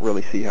I don't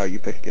really see how you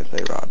pick against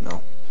A-Rod.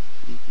 No.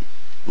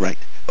 Right.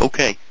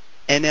 Okay.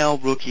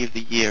 NL Rookie of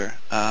the Year.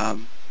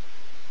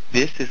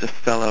 This is a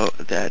fellow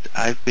that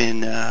I've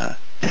been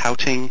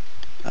touting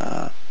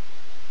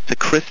to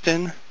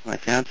Kristen, my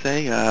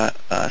fiance,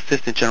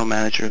 assistant general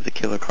manager of the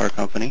Killer Car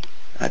Company.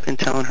 I've been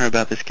telling her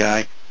about this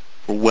guy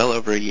for well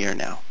over a year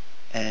now,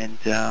 and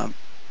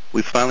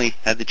we finally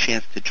had the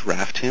chance to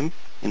draft him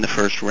in the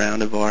first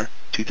round of our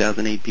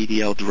 2008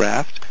 BDL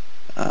draft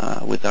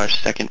with our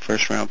second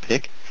first-round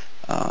pick.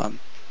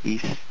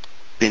 He's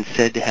been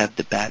said to have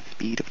the bat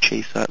speed of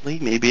Chase Utley.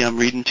 Maybe I'm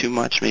reading too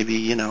much.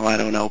 Maybe, I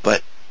don't know.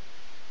 But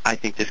I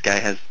think this guy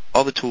has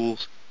all the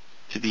tools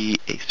to be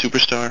a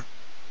superstar,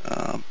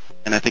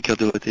 and I think he'll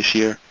do it this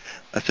year,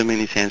 assuming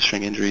these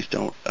hamstring injuries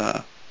don't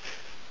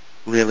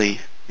really,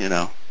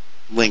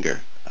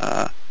 linger.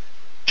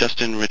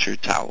 Justin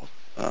Richard Towell.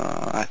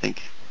 I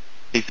think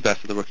he's the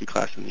best of the rookie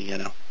class in the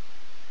NL.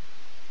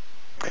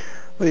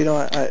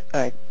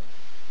 Well,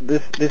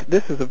 this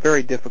is a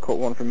very difficult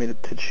one for me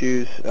to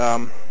choose.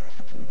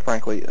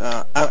 Frankly,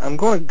 I'm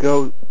going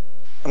to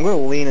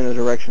lean in the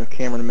direction of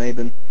Cameron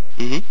Maben,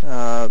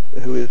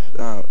 who is,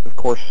 of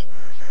course,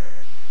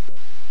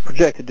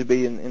 projected to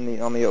be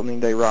on the opening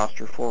day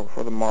roster for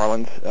the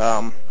Marlins.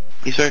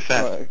 He's very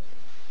fast.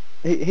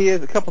 He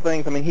has a couple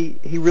things. I mean,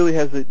 he really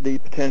has the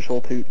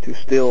potential to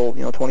steal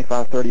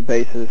 25, 30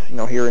 bases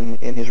here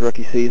in his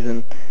rookie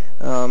season.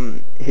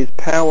 His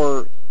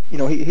power,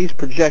 he's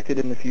projected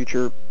in the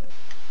future,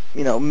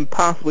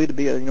 possibly to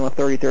be a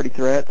 30-30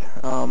 threat.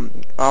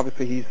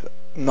 Obviously, he's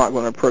not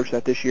going to approach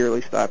that this year. At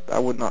least I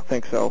would not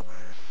think so.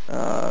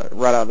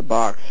 Right out of the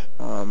box.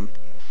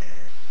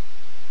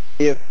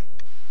 If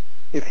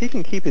he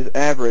can keep his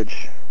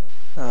average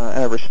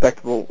at a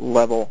respectable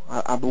level,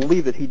 I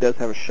believe that he does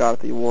have a shot at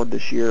the award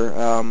this year.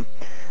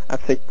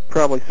 I'd say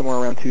probably somewhere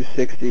around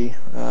 260,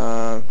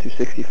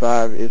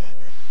 265 is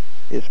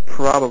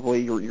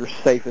probably your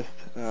safest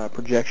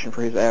projection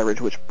for his average,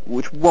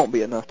 which won't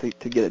be enough to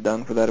get it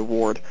done for that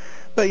award.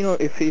 But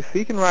if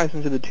he can rise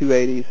into the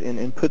 280s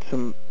and put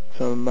some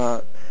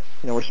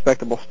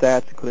respectable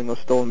stats, including those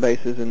stolen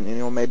bases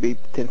and maybe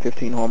 10,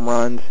 15 home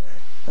runs,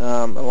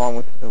 along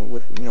with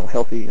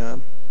healthy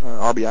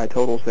RBI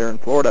totals there in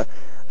Florida,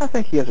 I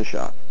think he has a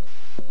shot.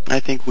 I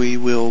think we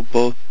will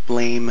both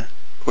blame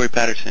Corey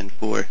Patterson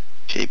for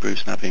Jay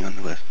Bruce not being on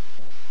the list.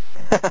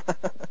 Is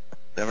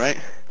that right?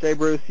 Jay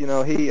Bruce, he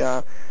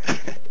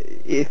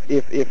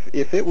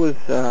if it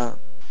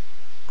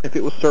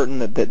was certain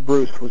that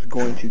Bruce was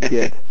going to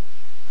get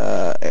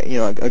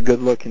a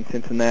good look in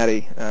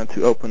Cincinnati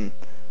to open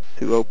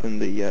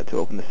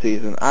the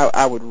season,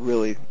 I would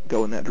really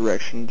go in that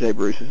direction. Jay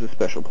Bruce is a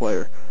special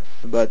player,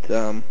 but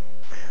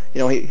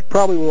he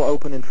probably will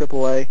open in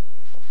AAA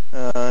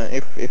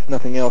if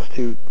nothing else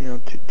to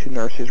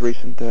nurse his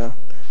recent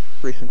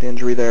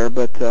injury there,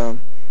 but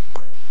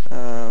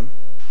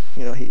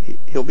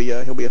he'll be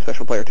a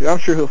special player too. I'm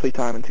sure he'll see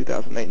time in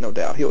 2008, no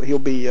doubt. He'll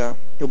be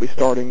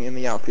starting in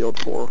the outfield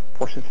for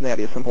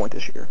Cincinnati at some point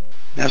this year.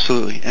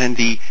 Absolutely. And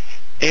the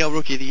AL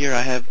Rookie of the Year,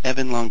 I have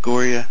Evan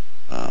Longoria.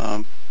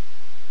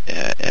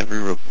 Every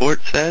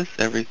report says,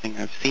 everything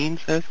I've seen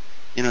says,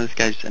 this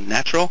guy's a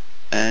natural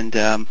and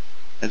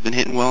has been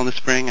hitting well in the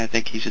spring. I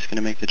think he's just going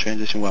to make the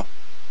transition well.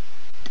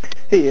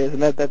 He is,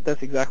 and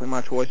that's exactly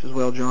my choice as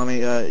well, Johnny.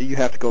 You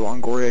have to go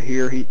Longoria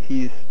here.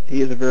 He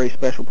is a very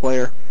special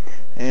player,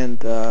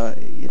 and I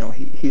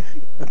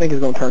think he's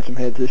going to turn some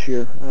heads this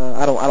year.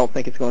 I don't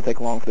think it's going to take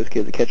long for this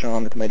kid to catch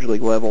on at the major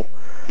league level.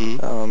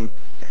 Mm-hmm.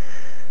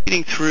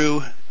 Getting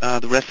through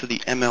the rest of the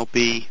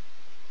MLB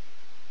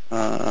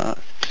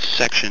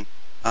section,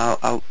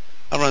 I'll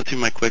run through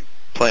my quick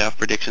playoff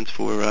predictions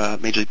for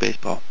Major League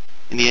Baseball.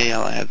 In the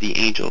AL, I have the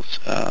Angels,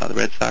 the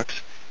Red Sox,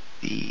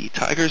 the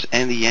Tigers,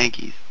 and the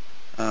Yankees.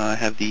 I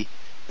have the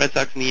Red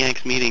Sox and the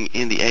Yanks meeting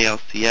in the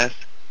ALCS,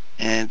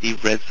 and the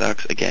Red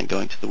Sox again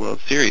going to the World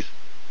Series.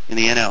 In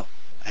the NL,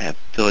 I have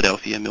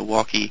Philadelphia,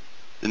 Milwaukee,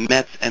 the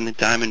Mets, and the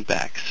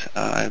Diamondbacks.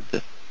 I have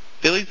the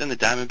Phillies and the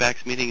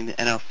Diamondbacks meeting in the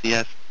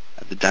NLCS. I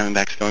have the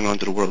Diamondbacks going on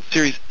to the World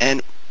Series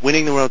and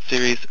winning the World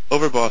Series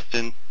over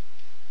Boston.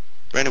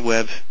 Brandon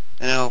Webb,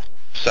 NL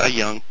Cy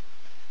Young,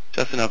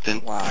 Justin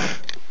Upton. Wow.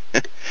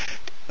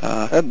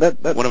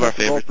 That's one of our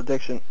favorites.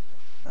 Prediction.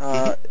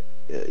 I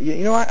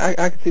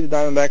could see the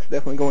Diamondbacks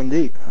definitely going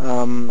deep.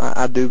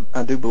 I do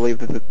believe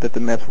that the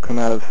Mets will come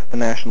out of the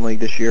National League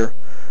this year.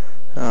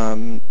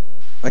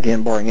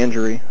 Again, barring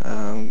injury.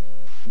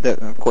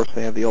 Of course,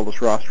 they have the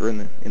oldest roster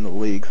in the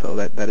league, so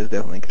that is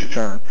definitely a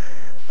concern.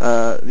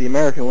 The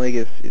American League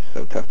is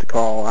so tough to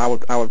call.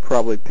 I would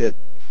probably pit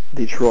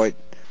Detroit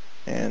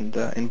and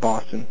in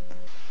Boston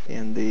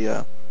in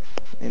the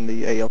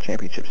AL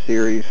Championship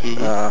Series.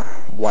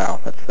 Mm-hmm.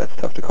 Wow, that's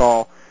tough to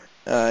call.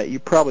 You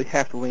probably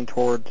have to lean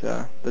toward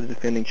the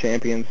defending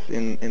champions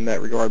in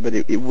that regard, but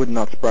it would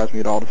not surprise me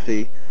at all to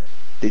see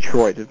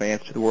Detroit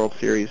advance to the World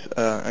Series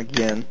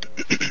again.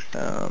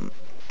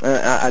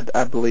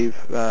 I believe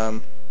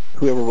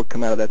whoever would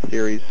come out of that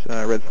series,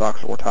 Red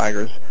Sox or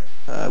Tigers,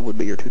 would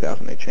be your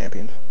 2008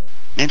 champions.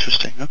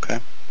 Interesting. Okay,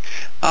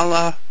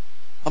 I'll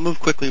move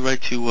quickly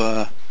right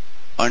to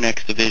our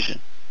next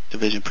division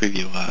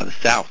preview, the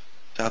South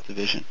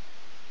Division.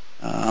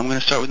 I'm going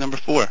to start with number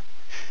 4.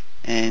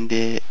 And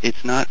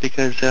it's not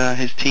because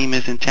his team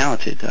isn't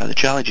talented. The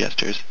Jolly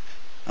Jesters.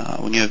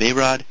 When you have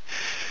A-Rod,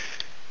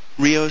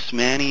 Rios,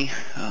 Manny,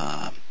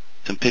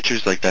 some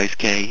pitchers like Dice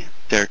K,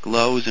 Derek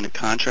Lowe is in a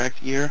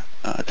contract year,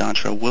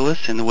 Dontrelle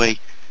Willis, and the way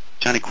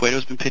Johnny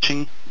Cueto's been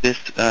pitching this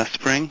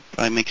spring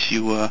probably makes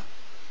you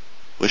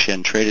wish you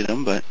hadn't traded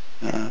him, but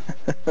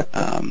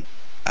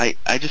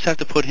I just have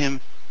to put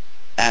him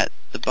at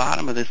the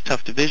bottom of this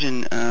tough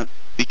division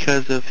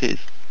because of his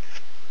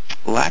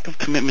lack of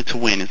commitment to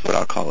win is what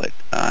I'll call it.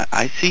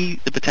 I see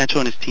the potential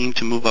in his team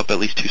to move up at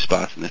least 2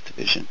 spots in this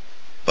division,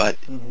 but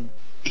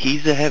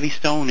he's a heavy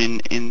stone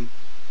in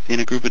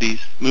a group of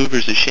these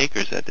movers and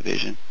shakers, that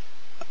division.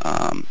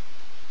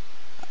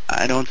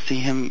 I don't see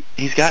him.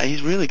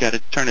 He's really got to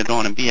turn it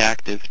on and be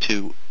active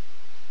to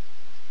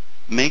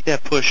make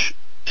that push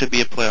to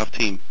be a playoff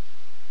team.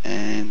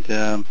 And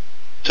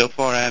so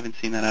far, I haven't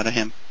seen that out of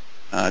him.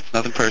 It's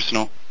nothing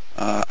personal.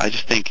 I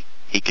just think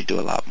he could do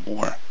a lot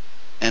more.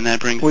 And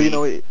that brings me.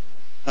 Go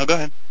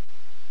ahead.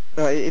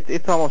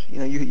 It's almost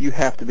you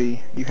have to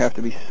be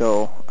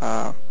so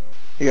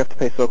you have to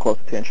pay so close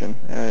attention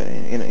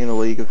in a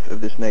league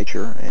of this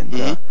nature,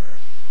 and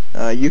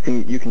you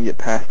can get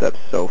passed up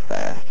so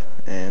fast.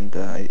 And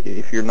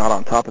if you're not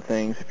on top of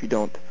things, if you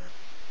don't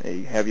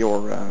have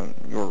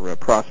your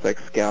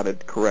prospects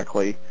scouted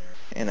correctly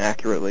and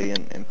accurately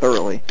and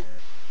thoroughly,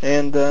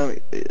 and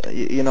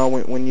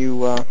when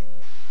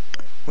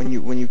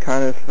you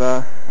kind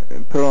of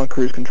put it on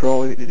cruise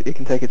control, it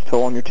can take its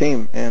toll on your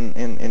team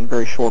in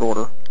very short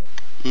order.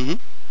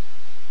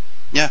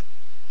 Yeah.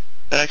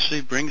 That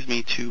actually brings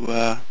me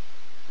to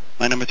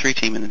my number 3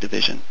 team in the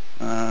division.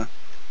 The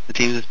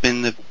team that's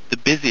been the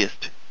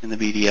busiest in the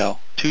BDL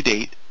to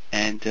date,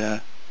 and I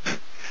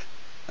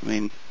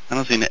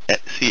don't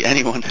see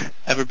anyone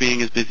ever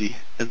being as busy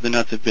as the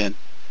Nuts have been.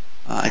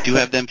 I do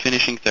have them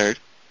finishing 3rd.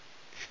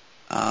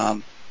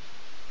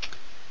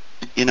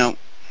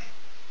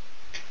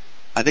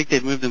 I think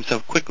they've moved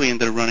themselves quickly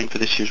into the running for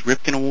this year's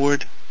Ripken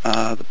Award.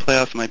 The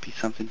playoffs might be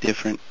something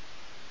different.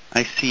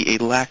 I see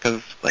a lack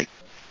of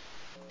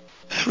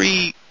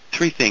three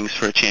things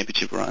for a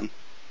championship run,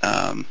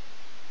 and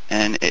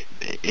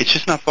it's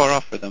just not far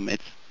off for them.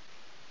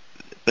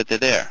 But they're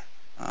there.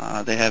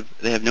 They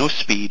have no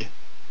speed,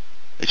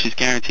 which is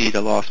guaranteed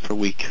a loss per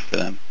week for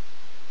them.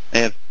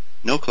 They have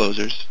no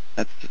closers.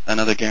 That's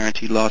another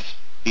guaranteed loss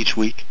each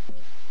week.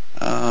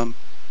 And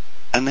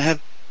they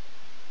have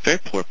very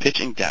poor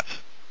pitching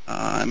depth.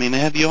 They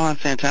have Johan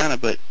Santana,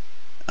 but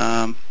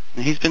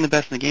he's been the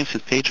best in the game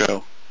since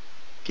Pedro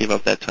gave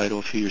up that title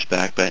a few years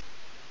back. But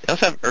they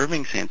also have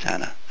Irving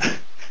Santana.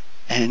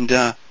 And,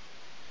 when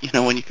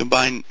you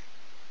combine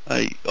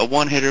a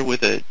 1-hitter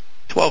with a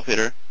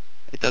 12-hitter,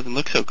 it doesn't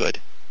look so good.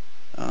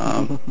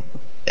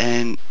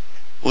 And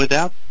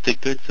without the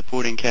good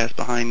supporting cast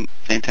behind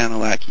Santana,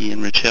 Lackey,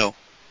 and Rich Hill,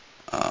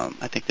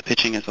 I think the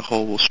pitching as a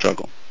whole will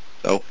struggle.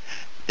 So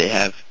they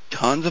have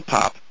tons of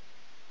pop.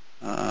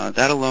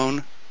 That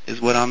alone is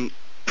what I'm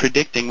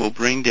predicting will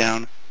bring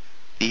down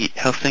the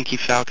Helsinki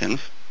Falcons.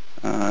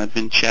 I've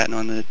been chatting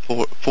on the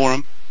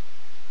forum,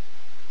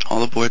 all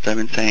the boards. I've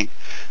been saying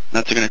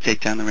Nuts are going to take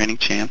down the reigning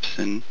champs,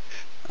 and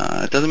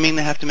it doesn't mean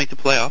they have to make the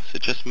playoffs.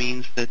 It just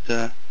means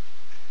that,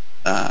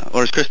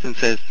 or as Kristen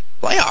says,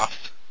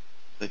 playoffs.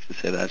 She likes to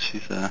say that.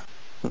 She's a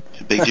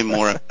big Jim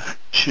Mora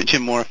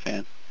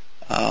fan.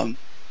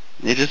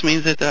 It just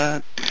means that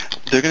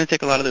they're going to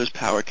take a lot of those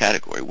power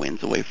category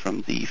wins away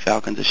from the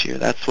Falcons this year.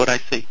 That's what I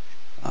see,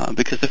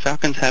 because the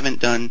Falcons haven't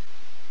done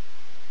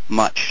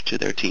much to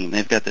their team.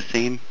 They've got the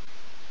same.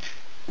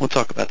 We'll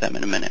talk about them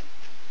in a minute.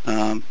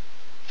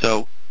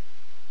 So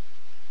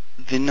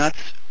the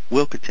Nuts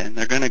will contend.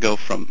 They're going to go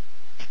from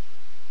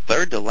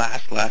third to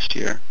last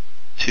year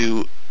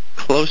to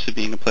close to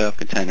being a playoff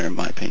contender, in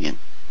my opinion.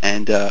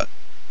 And I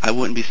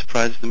wouldn't be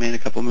surprised if they made a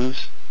couple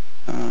moves.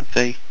 If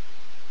they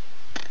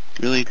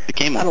really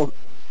became one.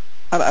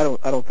 I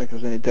don't think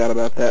there's any doubt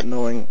about that.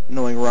 Knowing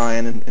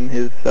Ryan and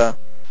his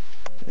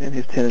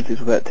tendencies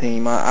with that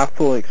team, I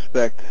fully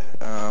expect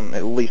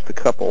at least a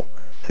couple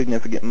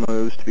significant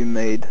moves to be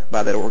made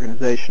by that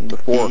organization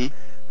before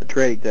the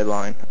trade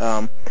deadline.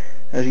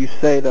 As you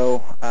say,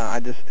 though, I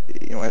just,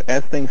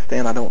 as things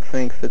stand, I don't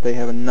think that they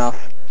have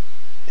enough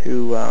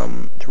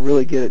to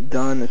really get it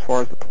done as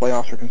far as the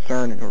playoffs are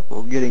concerned,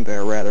 or getting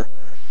there rather.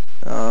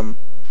 I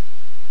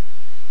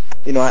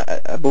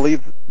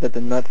believe that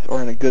the Nuts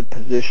are in a good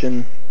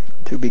position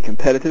to be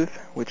competitive,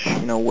 which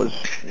was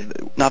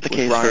not the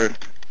case Ryan.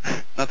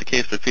 Not the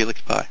case for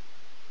Felix Pie.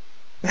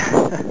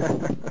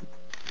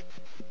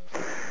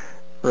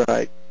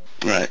 Right.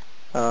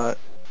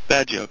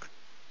 Bad joke.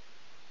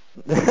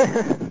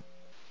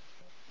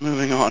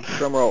 Moving on.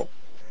 Drum roll.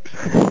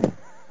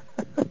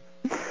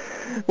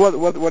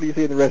 What do you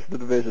see in the rest of the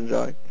division,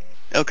 Johnny?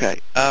 Okay.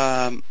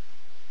 I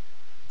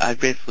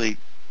basically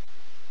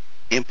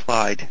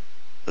implied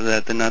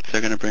that the Nuts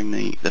are going to bring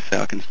the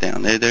Falcons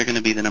down. They're going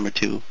to be the number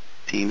 2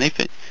 team. They're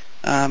going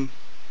to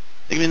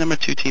be the number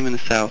 2 team in the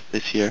South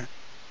this year.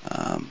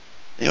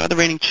 They are the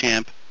reigning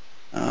champ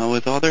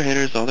with all their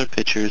hitters, all their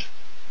pitchers.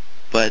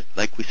 But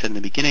like we said in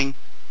the beginning,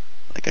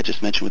 like I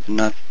just mentioned with the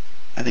Nuts,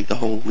 I think the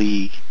whole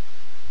league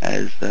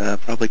has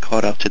probably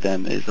caught up to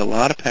them. There's a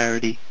lot of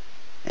parity,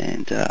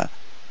 and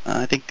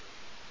I think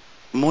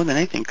more than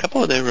anything, a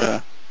couple of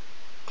their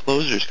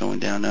closers going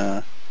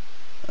down.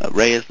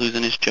 Reyes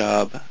losing his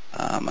job.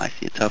 I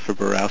see it tough for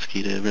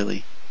Borowski to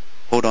really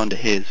hold on to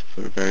his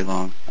for very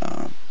long.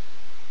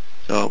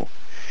 So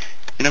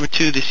you're number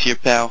 2 this year,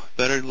 pal.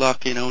 Better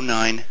luck in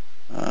 09.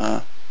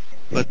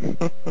 But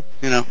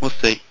we'll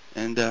see.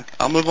 And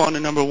I'll move on to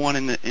number 1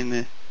 in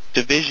the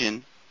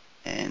division,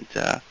 and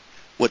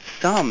what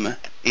some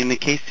in the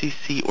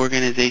KCC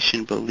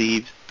organization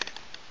believes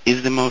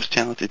is the most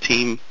talented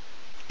team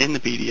in the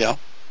BDL.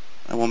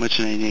 I won't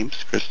mention any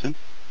names, Kristen.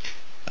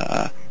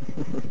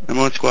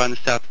 Number 1 squad in the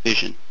South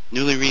Division,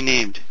 newly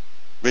renamed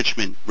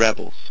Richmond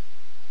Rebels.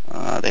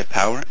 They have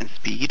power and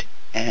speed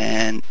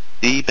and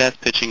the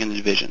best pitching in the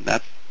division.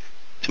 That's,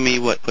 to me,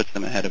 what puts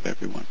them ahead of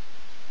everyone.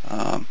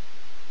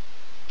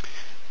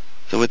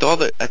 So with all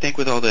the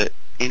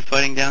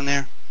infighting down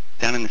there,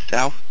 down in the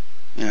South,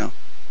 there's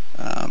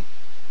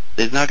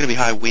not going to be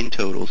high win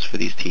totals for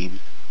these teams.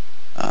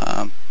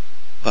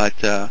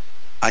 But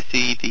I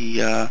see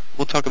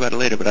we'll talk about it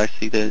later, but I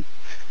see the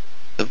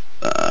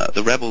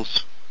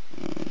Rebels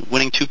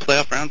winning 2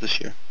 playoff rounds this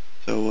year.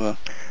 So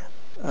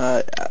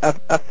I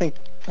think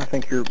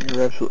you're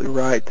absolutely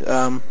right.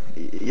 The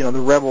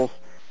Rebels,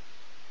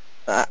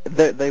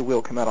 they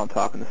will come out on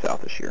top in the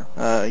South this year.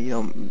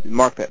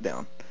 Mark that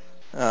down.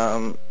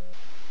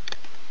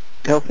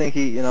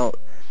 Helsinki,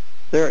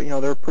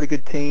 they're a pretty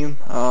good team.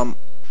 I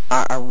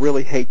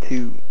really hate,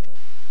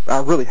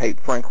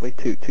 frankly,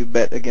 to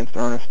bet against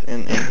Ernest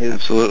and his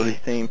absolutely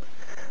team.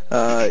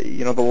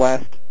 The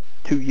last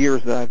 2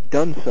 years that I've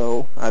done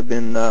so, I've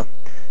been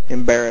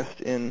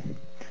embarrassed in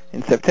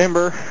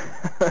September,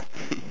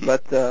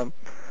 but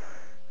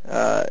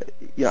I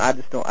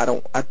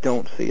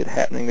don't see it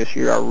happening this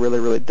year. I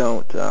really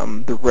don't.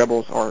 The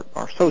Rebels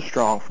are so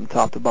strong from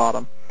top to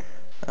bottom.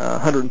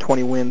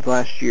 120 wins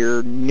last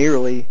year,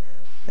 nearly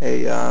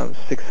a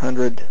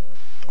 600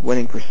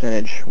 winning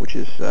percentage, which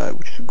is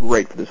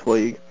great for this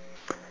league.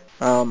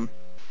 I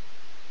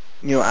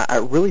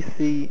really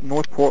see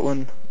North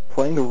Portland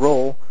playing the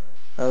role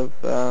of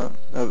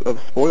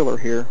spoiler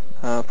here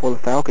for the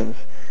Falcons.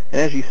 And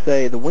as you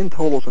say, the win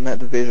totals in that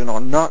division are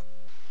not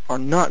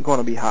going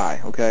to be high.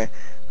 Okay,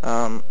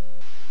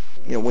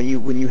 when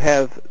you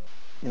have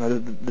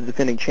the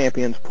defending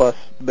champions plus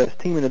the best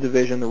team in the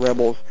division, the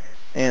Rebels,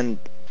 and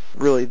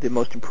really the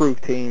most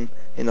improved team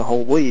in the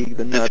whole league,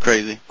 the Nuts, that's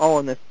crazy. all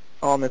in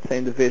that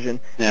same division.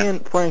 Yeah.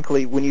 And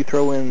frankly, when you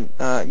throw in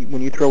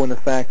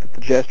the fact that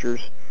the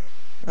Jesters,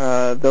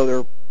 though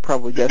they're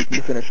probably destined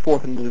to finish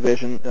 4th in the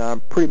division,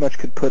 pretty much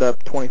could put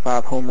up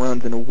 25 home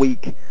runs in a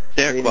week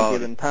at any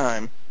given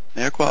time.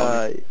 They're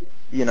quality.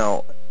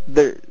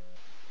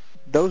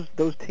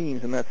 Those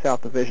teams in that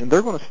South Division,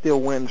 they're going to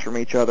steal wins from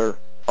each other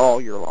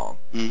all year long.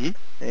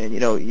 Mm-hmm.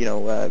 And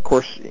of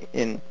course,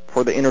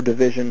 for the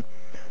interdivision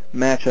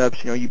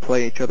matchups, you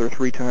play each other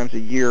 3 times a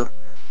year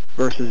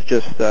versus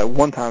just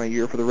 1 time a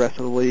year for the rest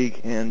of the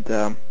league. And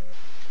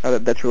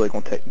that's really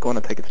going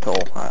to take its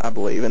toll, I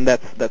believe, and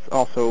that's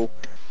also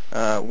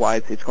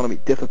why it's going to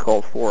be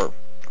difficult for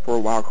a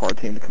wild card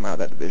team to come out of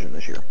that division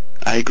this year.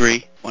 I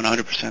agree,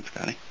 100%,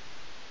 Scotty.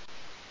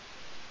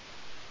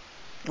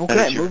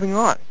 Okay, moving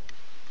on.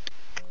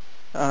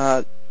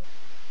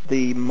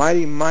 The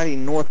mighty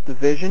North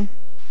Division.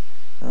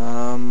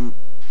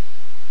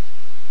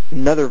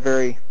 Another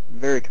very,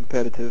 very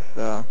competitive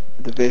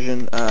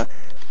division.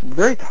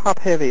 Very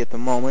top-heavy at the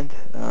moment.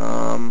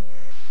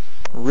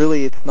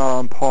 Really, it's not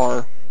on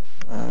par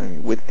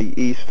with the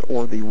East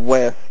or the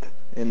West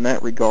in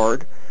that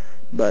regard,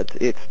 but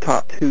its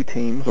top two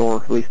teams,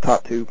 or at least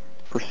top two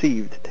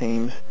perceived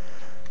teams,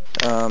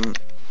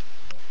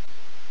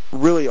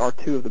 really are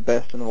two of the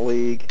best in the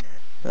league,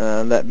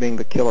 that being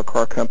the Killer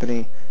Car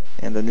Company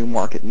and the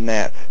Newmarket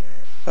Nats.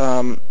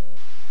 There's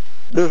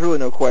really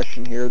no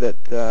question here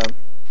that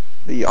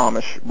the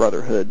Amish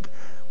Brotherhood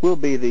will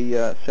be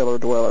the cellar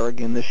dweller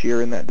again this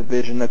year in that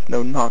division. That's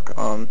no knock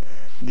on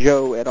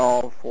Joe at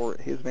all for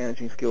his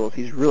managing skills.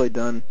 He's really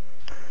done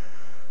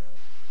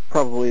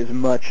probably as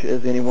much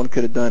as anyone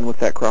could have done with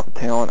that crop of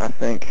talent, I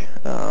think.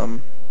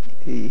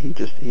 He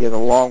has a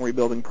long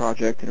rebuilding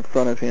project in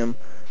front of him,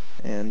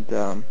 and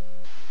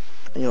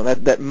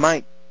that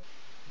might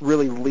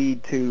really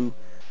lead to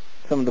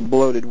some of the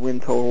bloated win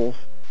totals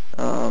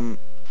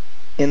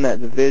in that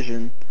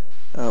division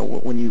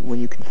when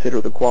you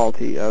consider the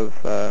quality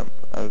of the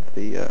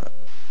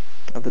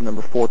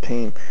number 4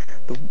 team.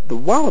 The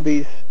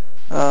Wallabies,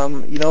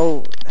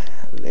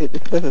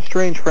 it's a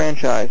strange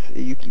franchise.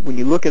 When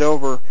you look it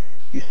over,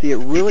 you see it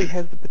really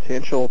has the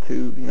potential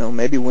to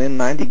maybe win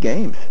 90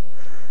 games,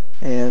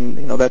 and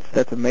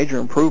that's a major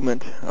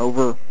improvement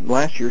over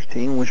last year's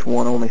team, which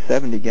won only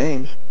 70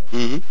 games,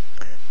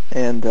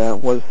 and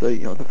was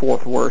the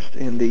fourth worst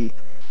in the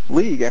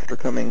league after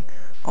coming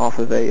off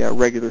of a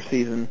regular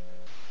season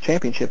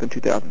championship in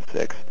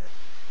 2006.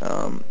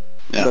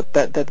 But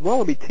that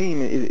Wallaby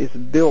team is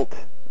built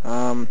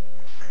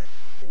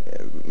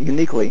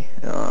uniquely.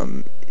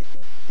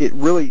 It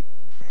really,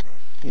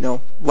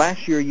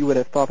 last year you would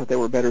have thought that they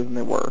were better than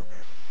they were.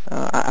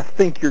 I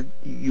think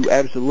you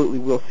absolutely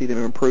will see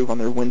them improve on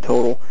their win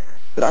total,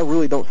 but I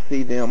really don't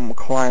see them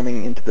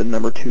climbing into the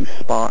number 2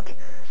 spot.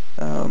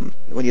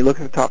 When you look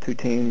at the top 2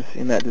 teams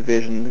in that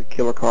division, the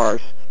Killer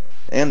Cars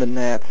and the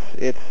Nats,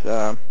 it's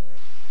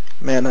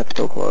that's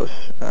so close.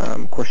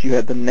 Of course, you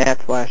had the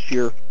Nats last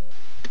year,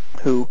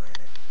 who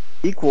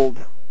equaled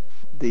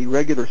the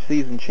regular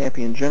season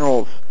champion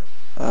Generals'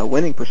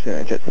 winning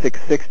percentage at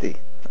 .660.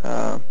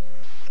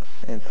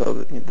 And so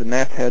the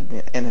Nats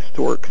had an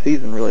historic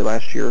season really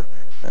last year,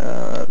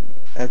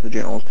 as the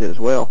Generals did as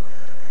well.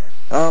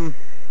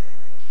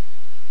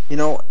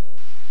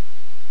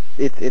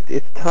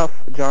 It's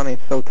tough, Johnny.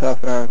 It's so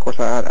tough. And of course,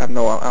 I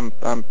know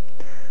I'm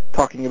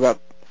talking about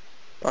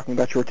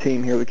your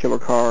team here, the Killer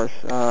Cars.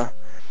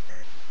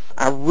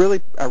 I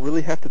really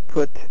have to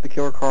put the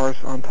Killer Cars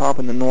on top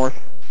in the North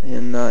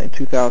in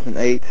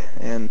 2008,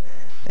 and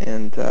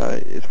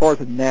as far as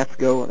the Nats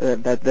go,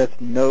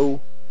 that's no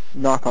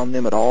knock on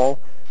them at all.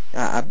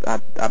 I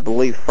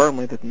believe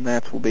firmly that the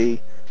Nats will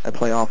be a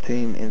playoff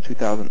team in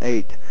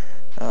 2008.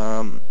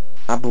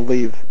 I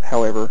believe,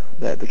 however,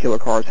 that the Killer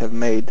Cars have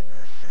made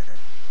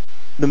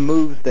the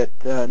moves that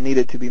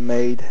needed to be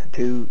made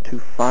to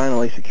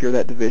finally secure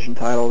that division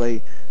title.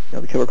 The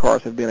Killer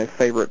Cars have been a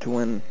favorite to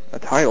win a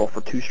title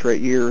for 2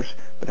 straight years,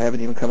 but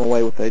haven't even come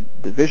away with a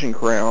division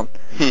crown.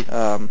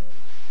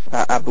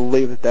 I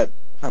believe that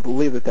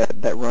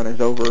run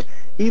is over.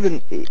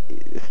 Even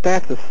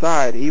stats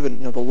aside,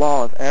 even the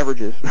law of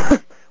averages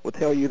will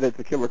tell you that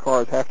the Killer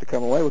Cars have to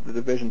come away with the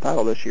division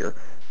title this year.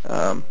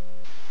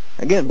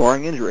 Again,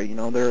 barring injury.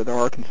 There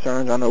are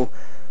concerns. I know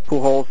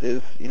Pujols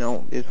is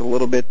a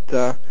little bit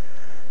got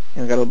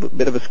a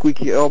bit of a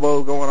squeaky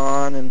elbow going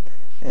on,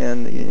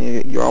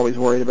 and you're always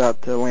worried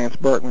about Lance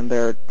Berkman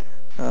there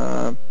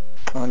on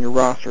your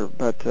roster.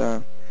 But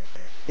I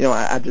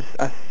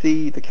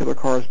see the Killer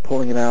Cars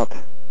pulling it out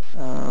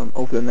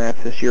over the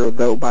Nats this year,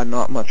 though by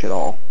not much at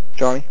all.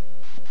 Johnny?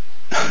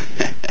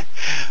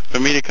 For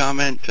me to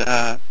comment,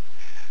 I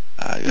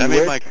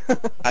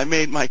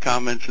made my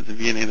comments at the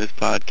beginning of this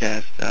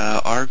podcast.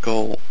 Our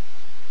goal,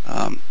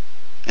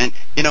 and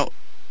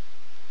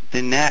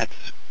the Nats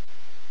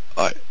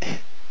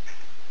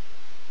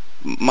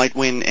might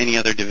win any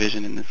other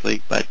division in this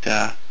league, but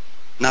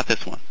not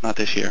this one, not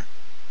this year.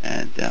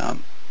 And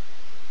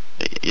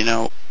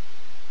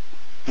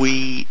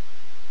we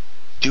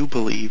do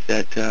believe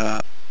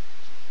that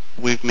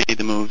we've made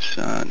the moves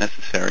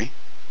necessary.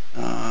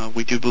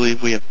 We do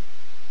believe we have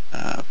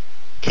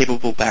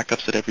capable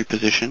backups at every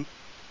position.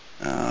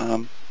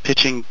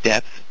 Pitching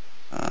depth,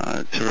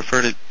 to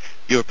refer to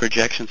your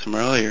projections from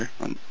earlier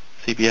on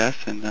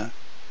CBS and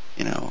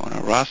on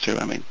our roster.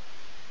 I mean,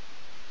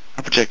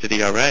 our projected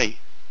ERA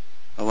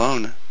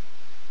alone.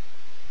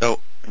 So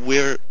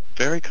we're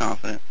very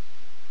confident.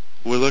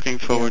 We're looking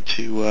forward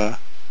to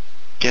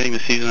getting the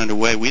season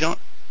underway. We don't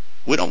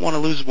want to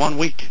lose 1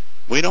 week.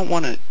 We don't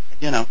want to,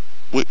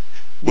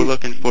 we're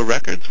looking for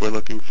records. We're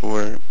looking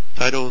for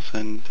titles,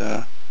 and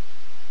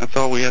That's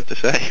all we have to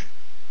say.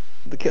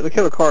 The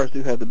Killer Cars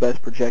do have the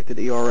best projected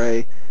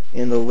ERA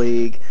in the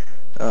league.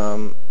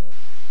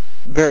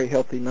 Very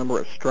healthy number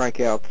of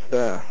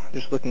strikeouts.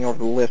 Just looking over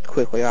the list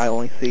quickly, I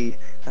only see,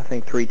 I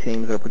think, 3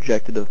 teams that are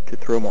projected to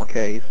throw more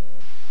Ks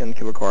than the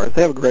Killer Cars.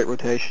 They have a great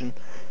rotation.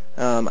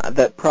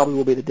 That probably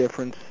will be the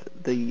difference.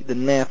 The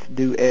Nats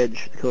do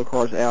edge the Killer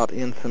Cars out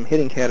in some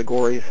hitting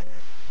categories,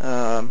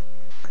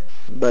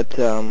 but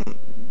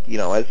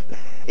as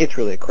it's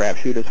really a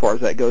crapshoot as far as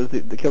that goes.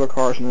 The Killer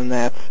Cars and the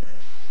Nats,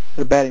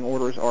 their batting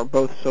orders are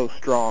both so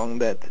strong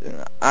that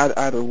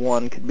either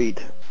one could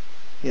beat,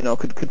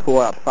 could pull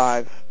out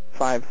five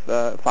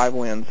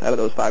wins out of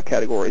those 5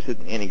 categories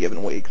in any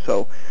given week.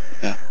 So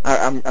yeah.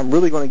 I'm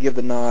really going to give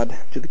the nod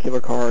to the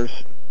Killer Cars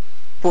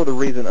for the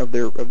reason of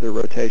their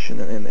rotation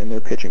and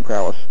their pitching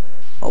prowess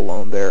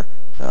alone there.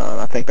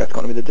 I think that's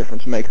going to be the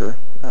difference maker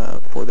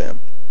for them.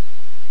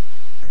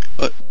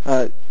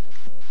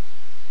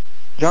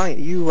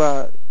 Johnny, you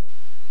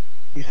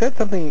said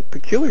something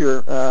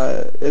peculiar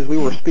as we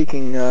were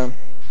speaking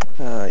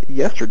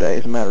yesterday,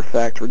 as a matter of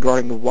fact,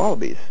 regarding the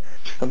Wallabies.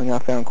 Something I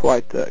found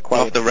quite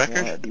off the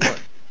record.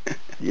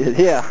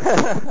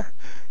 Yeah.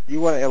 Do you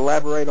want to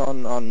elaborate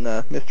on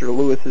Mr.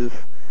 Lewis's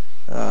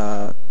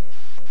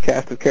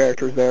cast of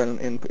characters there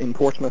in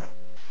Portsmouth?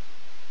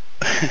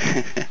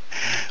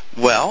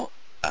 Well,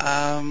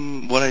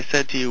 what I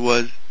said to you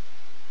was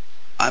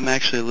I'm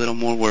actually a little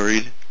more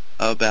worried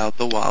about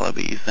the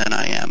Wallabies than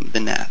I am the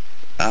Nats.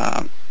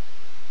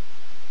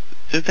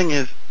 The thing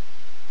is,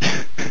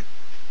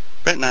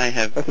 Brett and I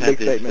have that's a had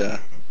big this.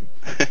 Statement.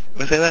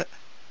 What say that?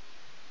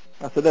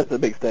 I said that's a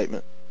big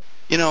statement.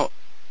 The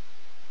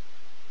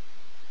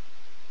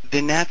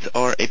Nats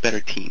are a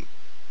better team.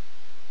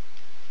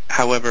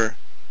 However,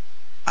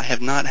 we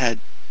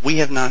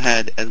have not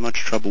had as much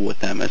trouble with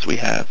them as we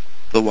have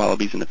the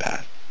Wallabies in the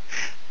past.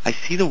 I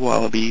see the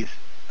Wallabies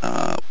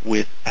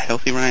with a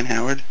healthy Ryan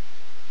Howard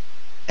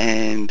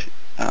and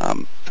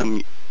some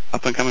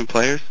up-and-coming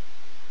players,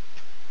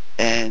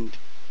 and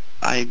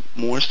I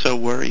more so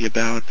worry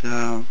about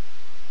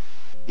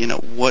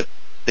what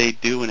they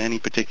do in any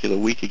particular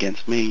week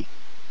against me,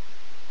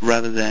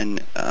 rather than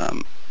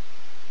I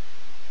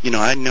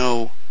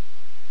know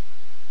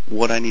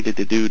what I needed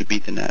to do to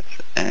beat the Nets,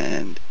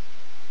 and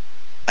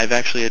I've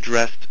actually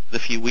addressed the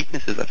few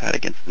weaknesses I've had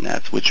against the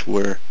Nats, which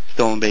were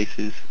stolen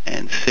bases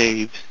and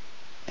saves,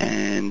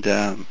 and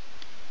to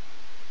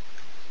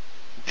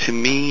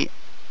me,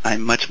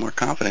 I'm much more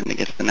confident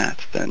against the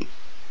Nats than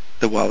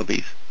the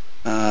Wallabies.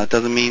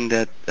 Doesn't mean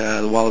that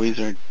the Wallabies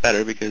are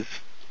better, because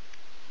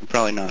I'm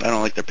probably not. I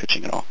don't like their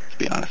pitching at all, to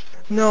be honest.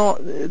 No,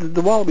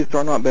 the Wallabies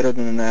are not better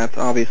than the Nats,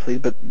 obviously,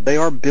 but they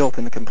are built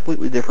in a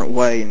completely different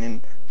way,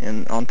 and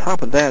on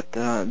top of that,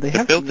 they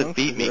have built some to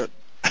beat me.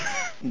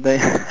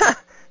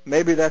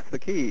 Maybe that's the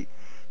key.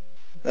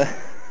 I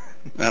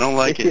don't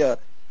like it. Yeah.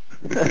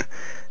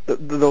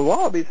 The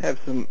Wallabies have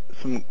some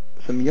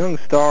young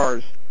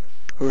stars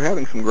who are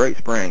having some great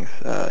springs.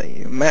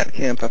 Matt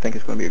Kemp, I think,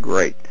 is going to be a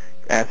great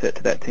asset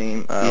to that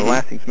team.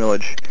 Lasting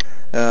Smillage,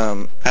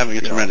 having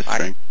a tremendous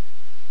spring.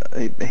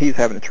 He's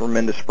having a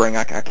tremendous spring.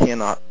 I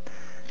cannot,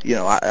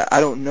 I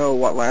don't know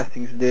what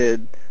Lastings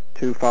did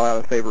to fall out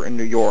of favor in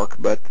New York,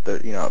 but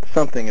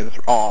something is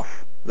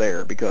off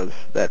there, because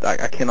that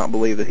I cannot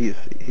believe that he's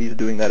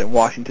doing that in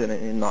Washington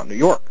and not New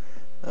York.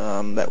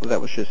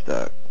 That was just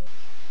a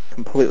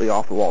completely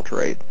off the wall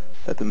trade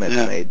that the Mets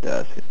made,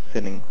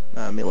 sending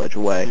Millage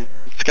away.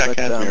 Scott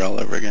Kazmir all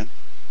over again.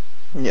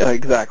 Yeah,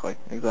 exactly.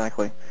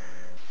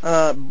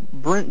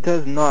 Brent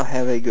does not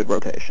have a good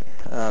rotation.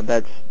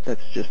 That's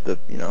just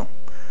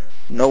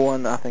no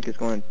one, I think, is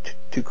going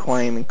to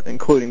claim,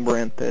 including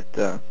Brent,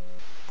 that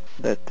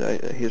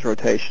his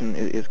rotation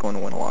is going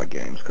to win a lot of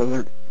games,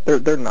 because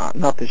they're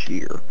not this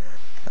year.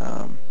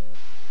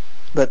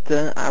 But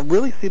I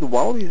really see the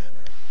Wallabies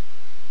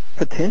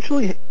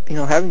potentially,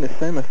 having the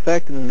same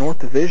effect in the North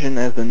Division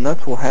as the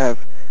Nuts will have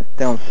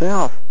down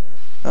south.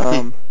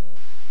 The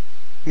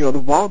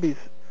Wallabies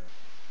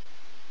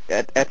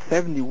at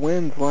 70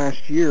 wins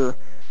last year,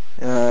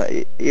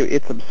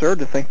 it's absurd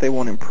to think they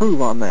won't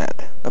improve upon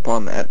that,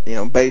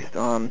 based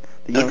on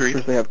the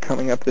youngsters they have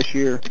coming up this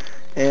year.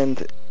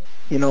 And,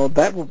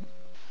 that will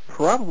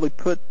probably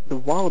put the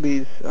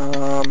Wallabies,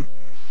 they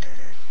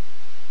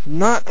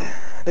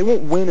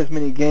won't win as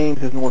many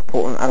games as North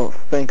Portland, I don't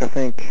think. I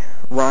think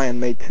Ryan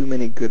made too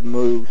many good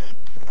moves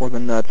for the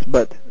Nuts,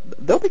 but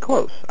they'll be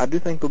close. I do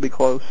think they'll be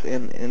close,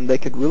 and they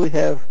could really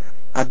have,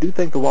 I do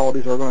think the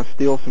Wallabies are going to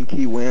steal some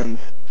key wins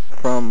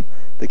from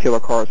the Killer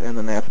Cars and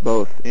the Nats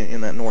both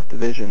in that North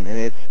Division. And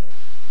it's,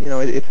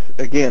 it's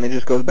again, it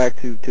just goes back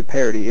to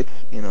parity. It's,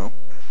 the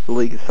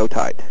league is so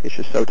tight. It's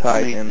just so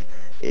tight, and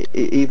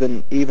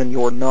even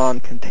your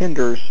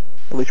non-contenders,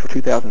 at least for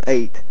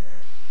 2008,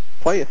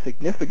 play a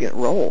significant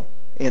role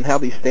in how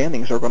these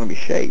standings are going to be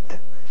shaped.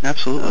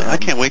 Absolutely. I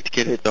can't wait to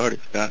get it started,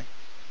 Scotty.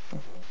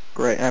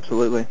 Great.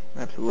 Absolutely.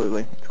 It's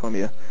going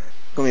to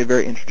be a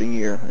very interesting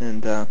year,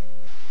 and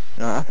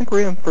I think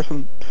we're in for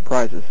some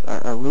surprises.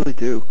 I really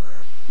do.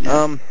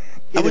 Yeah.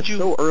 It's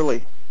so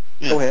early.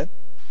 Yeah. Go ahead.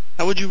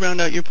 How would you round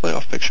out your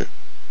playoff picture?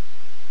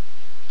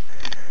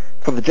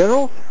 For the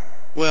Generals?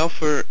 Well,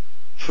 for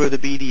the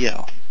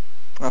BDL.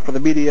 For the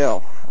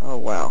BDL. Oh,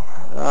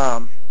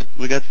 wow.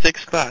 We got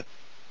 6 spots.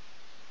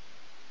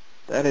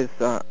 That is,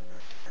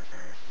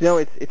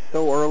 it's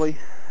so early.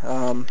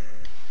 But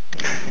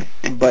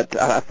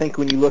I think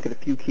when you look at a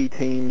few key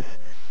teams,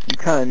 you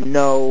kind of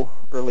know,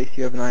 or at least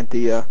you have an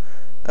idea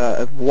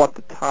of what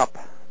the top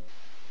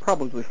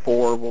probably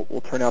 4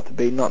 will turn out to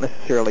be, not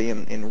necessarily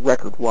in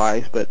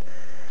record-wise, but,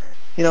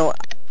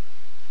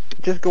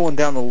 just going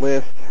down the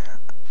list,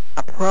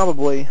 I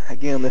probably,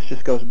 again, this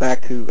just goes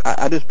back to,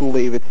 I just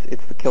believe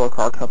it's the Killer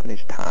Car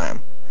Company's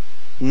time.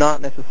 Not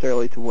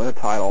necessarily to win a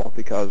title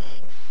because,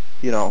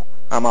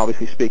 I'm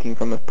obviously speaking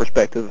from the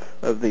perspective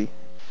of the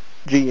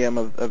GM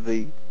of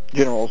the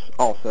Generals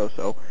also.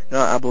 So,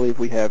 I believe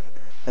we have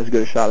as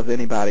good a shot as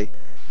anybody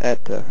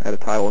at a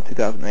title in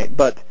 2008.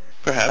 But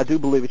perhaps I do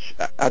believe it's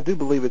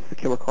the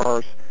Killer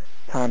Cars'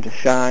 time to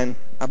shine.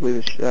 I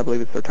believe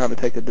it's their time to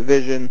take the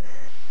division,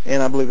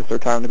 and I believe it's their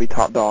time to be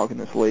top dog in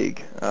this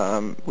league,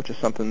 which is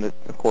something that,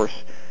 of course,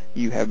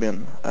 you have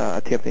been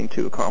attempting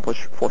to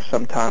accomplish for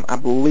some time. I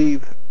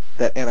believe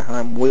that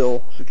Anaheim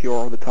will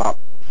secure the top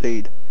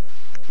seed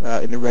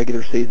in the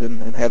regular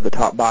season and have the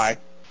top bye.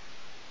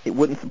 It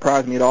wouldn't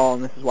surprise me at all,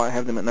 and this is why I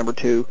have them at number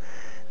 2,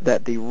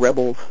 that the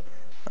Rebels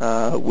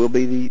will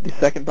be the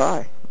second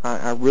bye.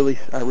 I really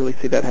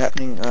see that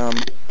happening.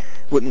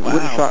 Wouldn't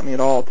shock me at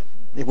all.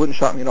 It wouldn't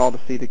shock me at all to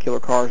see the Killer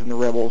Cars and the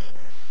Rebels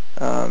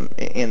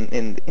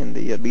in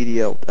the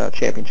BDL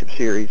championship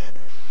series.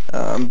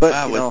 But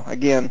wow,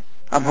 again,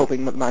 I'm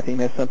hoping that my team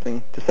has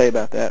something to say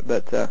about that.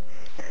 But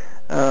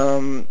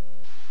I'm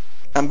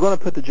going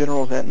to put the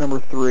Generals at number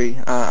 3.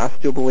 I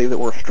still believe that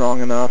we're strong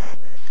enough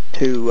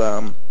to,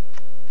 of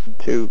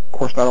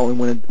course, not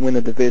only win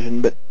the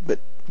division, but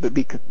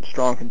be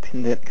strong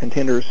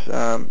contenders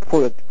for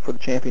the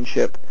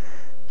championship.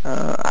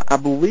 I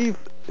believe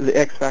the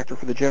X factor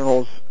for the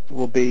Generals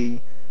will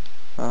be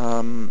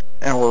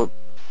our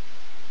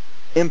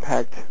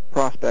impact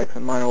prospects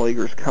and minor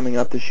leaguers coming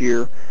up this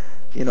year.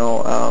 We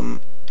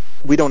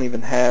don't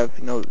even have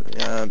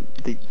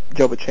the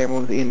Joba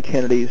Chamberlains, Ian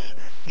Kennedys,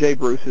 Jay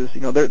Bruce's.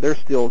 They're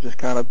still just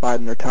kind of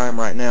biding their time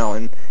right now.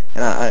 And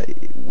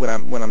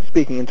when I'm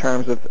speaking in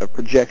terms of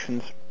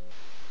projections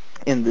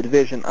in the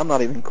division, I'm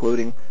not even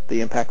including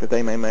the impact that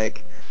they may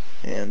make.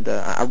 And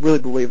I really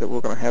believe that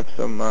we're going to have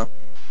some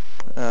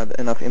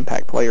enough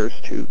impact players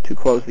to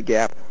close the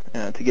gap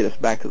to get us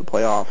back to the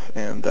playoffs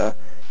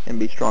and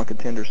be strong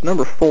contenders.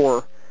 Number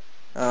 4,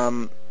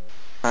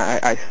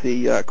 I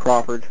see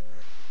Crawford.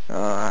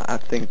 I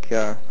think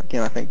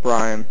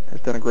Brian has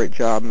done a great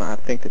job, and I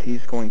think that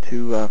he's going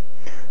to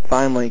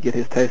finally get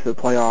his taste of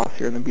the playoffs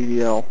here in the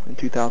BDL in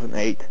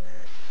 2008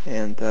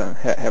 and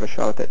have a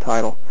shot at that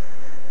title.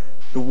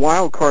 The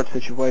wild card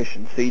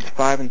situation, seeds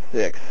 5 and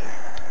 6,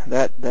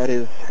 that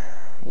is,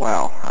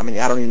 wow. I mean,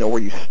 I don't even know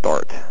where you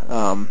start.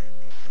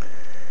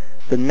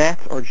 The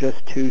Nats are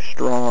just too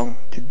strong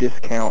to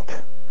discount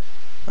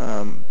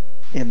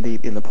in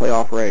the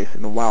playoff race,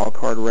 in the wild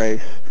card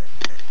race.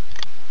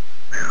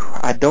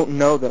 I don't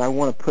know that I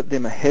want to put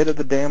them ahead of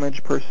the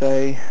Damage per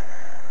se,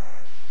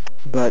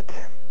 but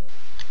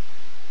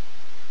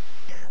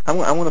I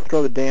want to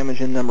throw the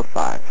Damage in number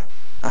 5.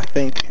 I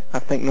think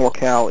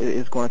NorCal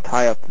is going to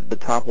tie up the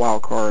top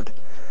wild card.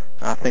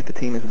 I think the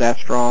team is that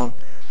strong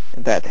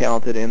and that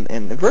talented, and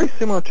very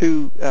similar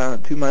to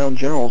my own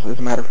Generals, as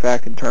a matter of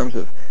fact, in terms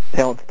of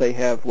talent that they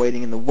have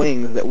waiting in the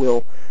wings that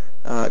will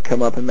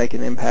come up and make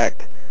an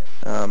impact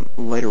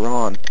later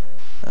on.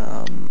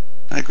 I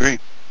agree.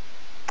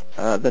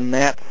 The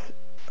Nats,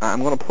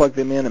 I'm going to plug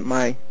them in at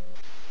my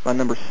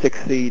number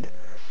 6 seed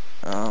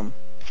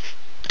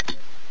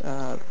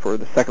for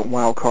the second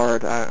wild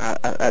card.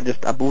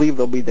 I believe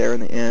they'll be there in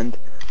the end.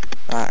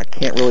 I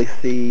can't really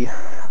see,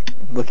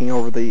 looking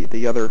over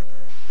the other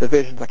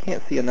divisions, I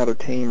can't see another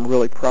team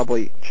really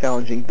probably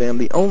challenging them.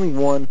 The only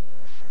one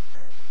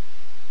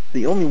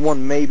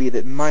maybe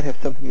that might have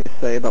something to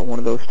say about one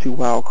of those 2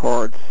 wild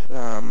cards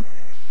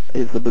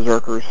is the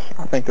Berserkers.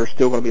 I think they're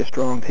still going to be a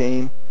strong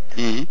team,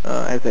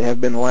 as they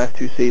have been the last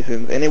 2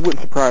 seasons, and it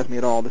wouldn't surprise me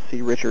at all to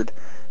see Richard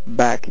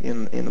back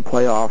in the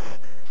playoffs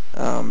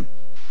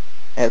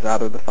as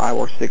either the 5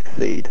 or 6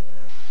 seed.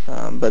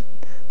 But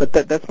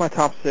that's my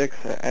top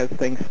 6 as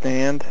things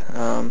stand.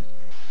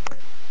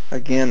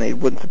 Again, it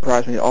wouldn't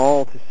surprise me at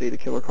all to see the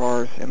Killer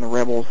Cars and the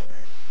Rebels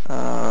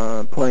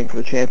playing for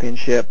the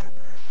championship.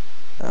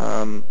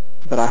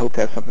 But I hope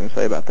to have something to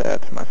say about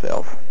that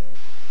myself.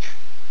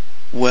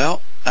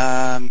 Well,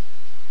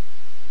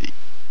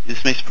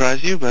 this may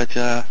surprise you, but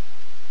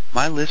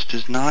my list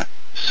does not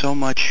so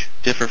much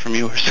differ from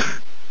yours.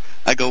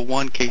 I go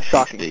 1 KCC.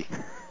 Shocking.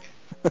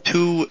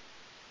 2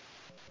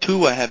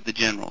 I have the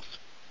Generals,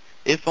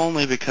 if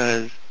only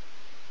because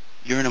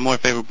you're in a more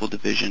favorable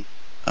division,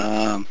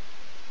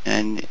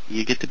 and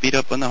you get to beat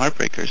up on the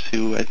Heartbreakers,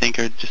 who I think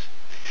are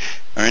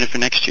in it for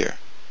next year.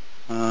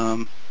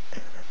 And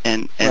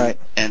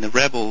the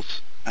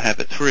Rebels I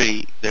have at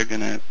 3. They're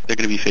gonna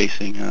be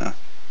facing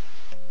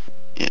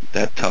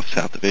that tough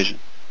South Division.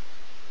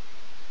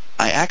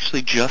 I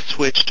actually just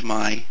switched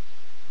my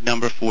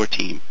number 4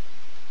 team.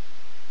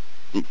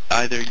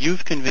 Either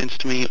you've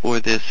convinced me or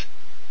this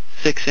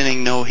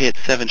 6-inning, no-hit,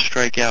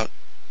 7-strikeout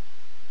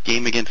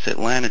game against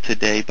Atlanta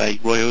today by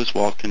Roy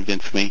Oswalt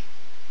convinced me.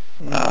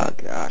 Oh,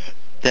 gosh.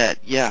 That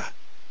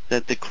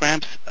the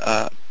Cramps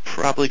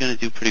probably going to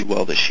do pretty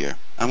well this year.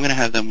 I'm going to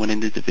have them winning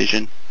the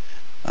division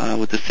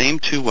with the same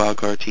 2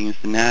 wildcard teams,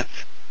 the Nats.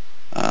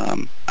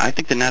 I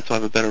think the Nats will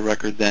have a better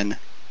record than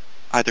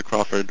either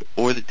Crawford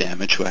or the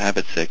Damage, who I have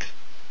at 6.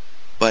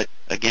 But,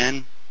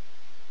 again,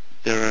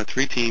 there are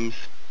 3 teams.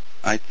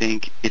 I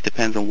think it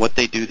depends on what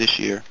they do this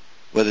year,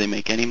 whether they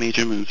make any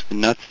major moves. The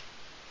Nuts,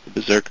 the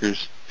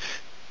Berserkers,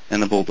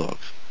 and the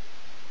Bulldogs.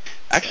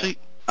 Actually,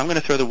 I'm going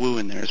to throw the Woo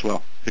in there as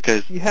well,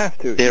 because you have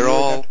to. They're really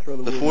all, have to throw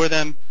the 4 of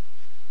them,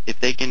 if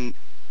they can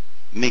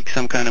make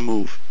some kind of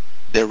move,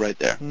 they're right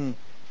there.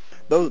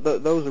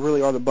 Those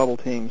really are the bubble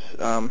teams.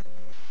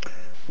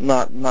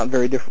 Not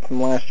very different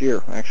from last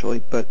year,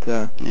 actually, but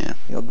those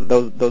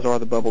are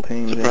the bubble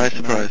teams. Surprise,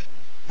 surprise.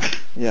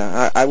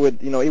 I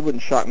would, it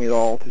wouldn't shock me at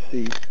all to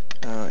see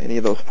any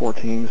of those 4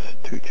 teams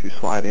to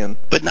slide in.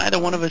 But neither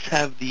one of us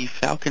have the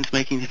Falcons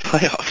making the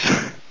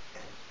playoffs.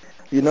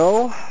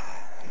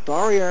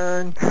 Sorry,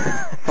 Aaron.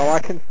 That's all I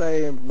can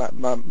say,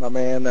 my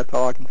man. That's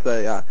all I can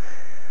say.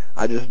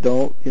 I just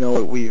don't.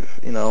 We've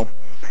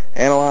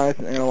analyzed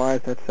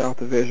that South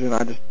Division.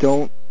 I just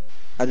don't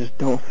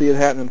see it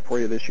happening for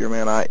you this year,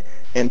 man.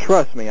 And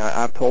trust me,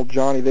 I've told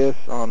Johnny this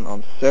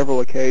on several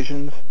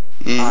occasions.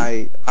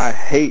 I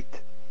hate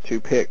to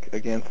pick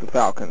against the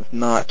Falcons,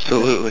 not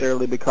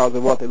necessarily because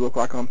of what they look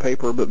like on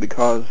paper, but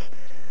because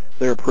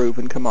they're a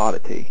proven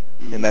commodity,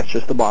 and that's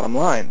just the bottom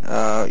line.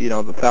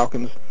 The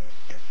Falcons.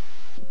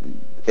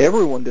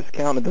 Everyone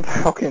discounted the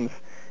Falcons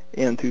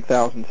in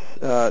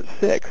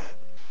 2006,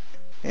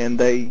 and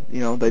they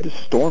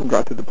just stormed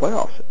right through the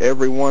playoffs.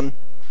 Everyone,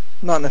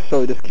 not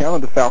necessarily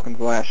discounted the Falcons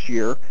last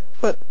year,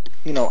 but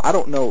I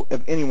don't know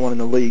of anyone in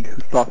the league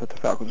who thought that the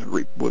Falcons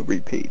would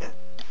repeat.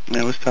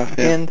 It was tough.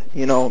 Yeah. And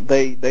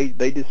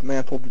they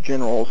dismantled the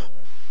Generals.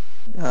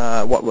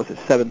 What was it,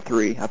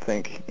 7-3? I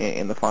think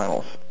in the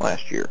finals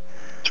last year.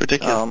 It's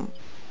ridiculous.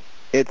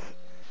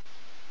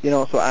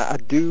 So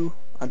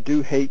I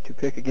do hate to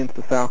pick against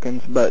the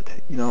Falcons, but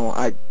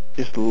I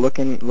just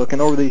looking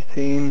over these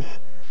teams,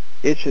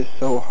 it's just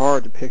so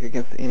hard to pick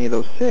against any of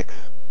those 6.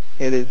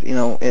 It is,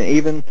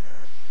 and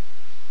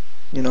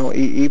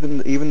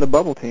even the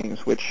bubble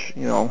teams, which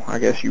I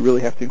guess you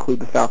really have to include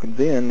the Falcons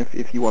in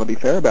if you want to be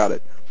fair about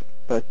it.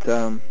 But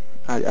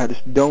I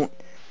just don't,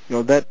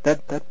 that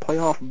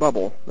playoff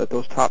bubble that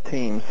those top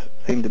teams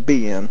seem to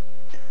be in,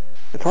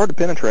 it's hard to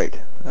penetrate.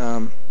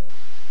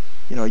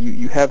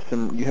 You have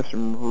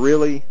some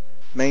really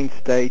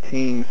mainstay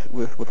teams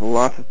with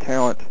lots of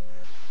talent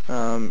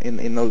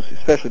in those,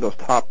 especially those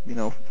top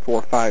 4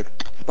 or 5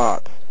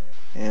 spots,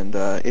 and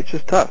it's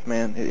just tough,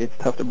 man. It's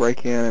tough to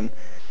break in, and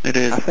it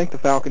is. I think the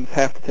Falcons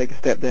have to take a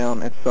step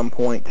down at some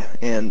point,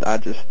 and I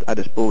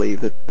just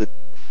believe that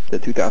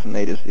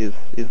 2008 is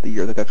the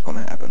year that's going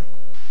to happen.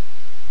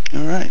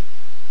 All right.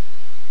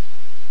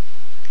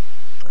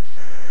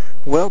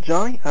 Well,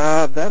 Johnny,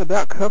 that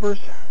about covers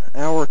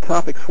our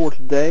topics for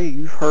today.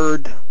 You've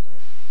heard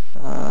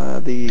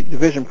the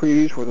division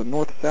previews for the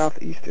North,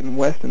 South, East, and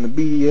West in the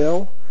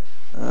BDL.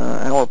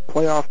 Our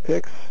playoff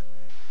picks.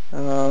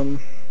 I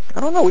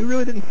don't know. We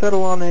really didn't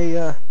settle on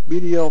a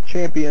BDL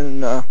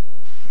champion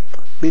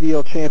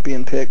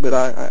pick, but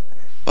I'm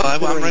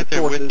right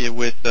there with you.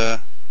 With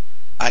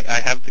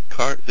I have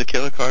the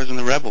Killer Cars and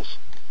the Rebels.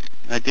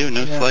 I do.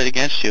 No slight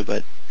against you,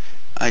 but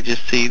I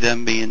just see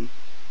them being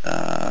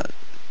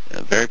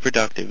very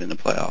productive in the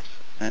playoffs,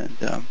 and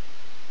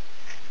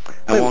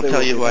I won't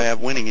tell you who I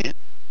have winning it,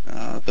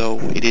 though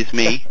it is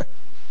me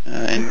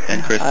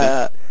and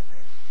Kristen.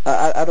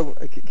 I don't.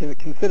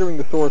 Considering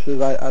the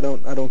sources, I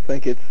don't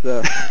think it's.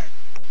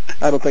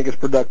 I don't think it's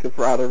productive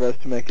for either of us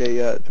to make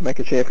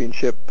a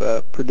championship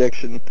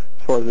prediction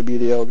as far as the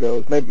BDL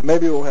goes.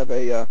 Maybe we'll have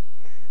a.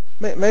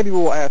 Maybe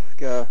we'll ask.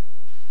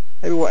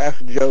 Maybe we'll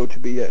ask Joe to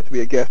be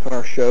a guest on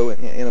our show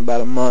in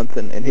about a month,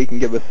 and he can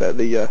give us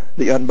the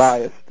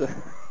unbiased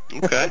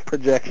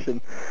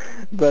projection.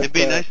 But it'd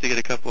be nice to get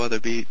a couple other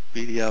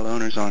BDL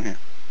owners on here.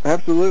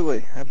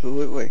 Absolutely.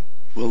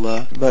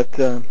 We'll. But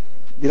that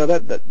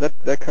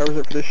covers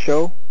it for this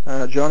show,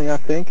 Johnny. I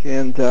think,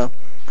 and the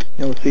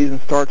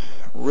season starts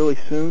really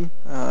soon.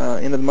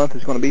 End of the month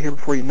is going to be here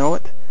before you know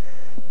it.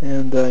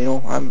 And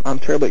I'm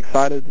terribly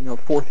excited.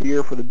 4th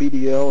year for the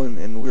BDL,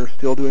 and we're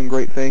still doing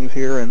great things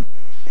here,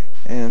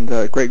 and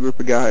a great group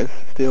of guys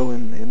still,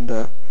 and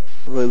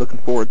really looking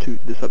forward to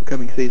this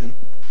upcoming season.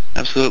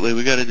 Absolutely.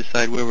 We got to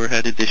decide where we're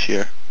headed this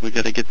year. We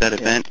got to get that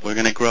event. We're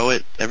going to grow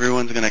it.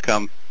 Everyone's going to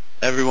come.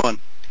 Everyone.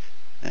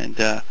 And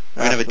we're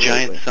going to have a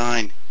giant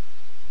sign,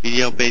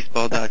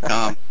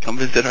 BDLbaseball.com. Come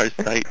visit our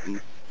site and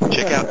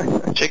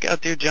check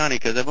out Dear Johnny,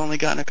 because I've only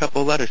gotten a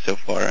couple of letters so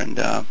far, and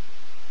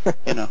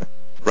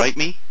write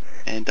me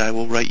and I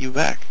will write you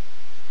back.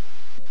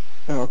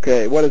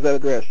 Okay, what is that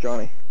address,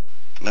 Johnny?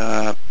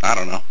 I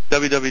don't know,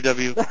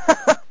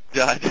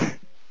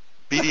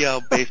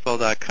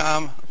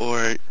 www.bdlbaseball.com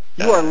or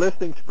you are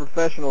listening to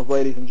professionals,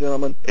 ladies and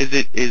gentlemen. Is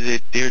it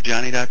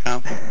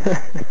dearjohnny.com?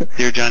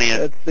 Dear Johnny at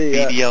That's the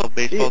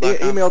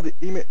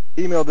bdlbaseball.com?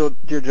 Email to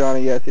Dear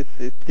Johnny. Yes,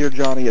 it's Dear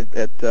Johnny at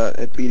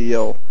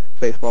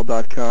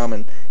bdlbaseball.com,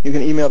 and you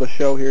can email the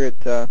show here at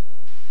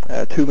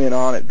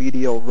 2menon at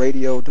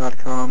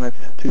bdlradio.com. That's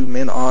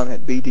 2menon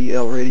at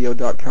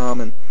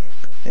bdlradio.com,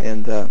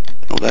 and oh,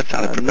 that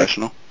sounded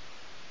professional.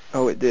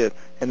 It did.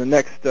 And the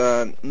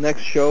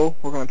next show,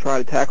 we're going to try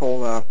to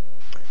tackle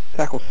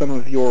some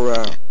of your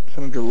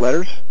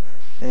letters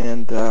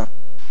and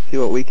see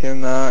what we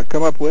can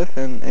come up with.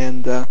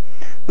 And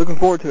looking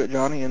forward to it,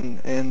 Johnny.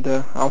 And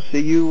I'll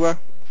see you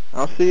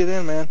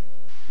then, man.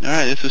 All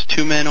right, this was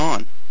 2 Men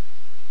On.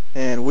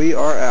 And we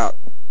are out.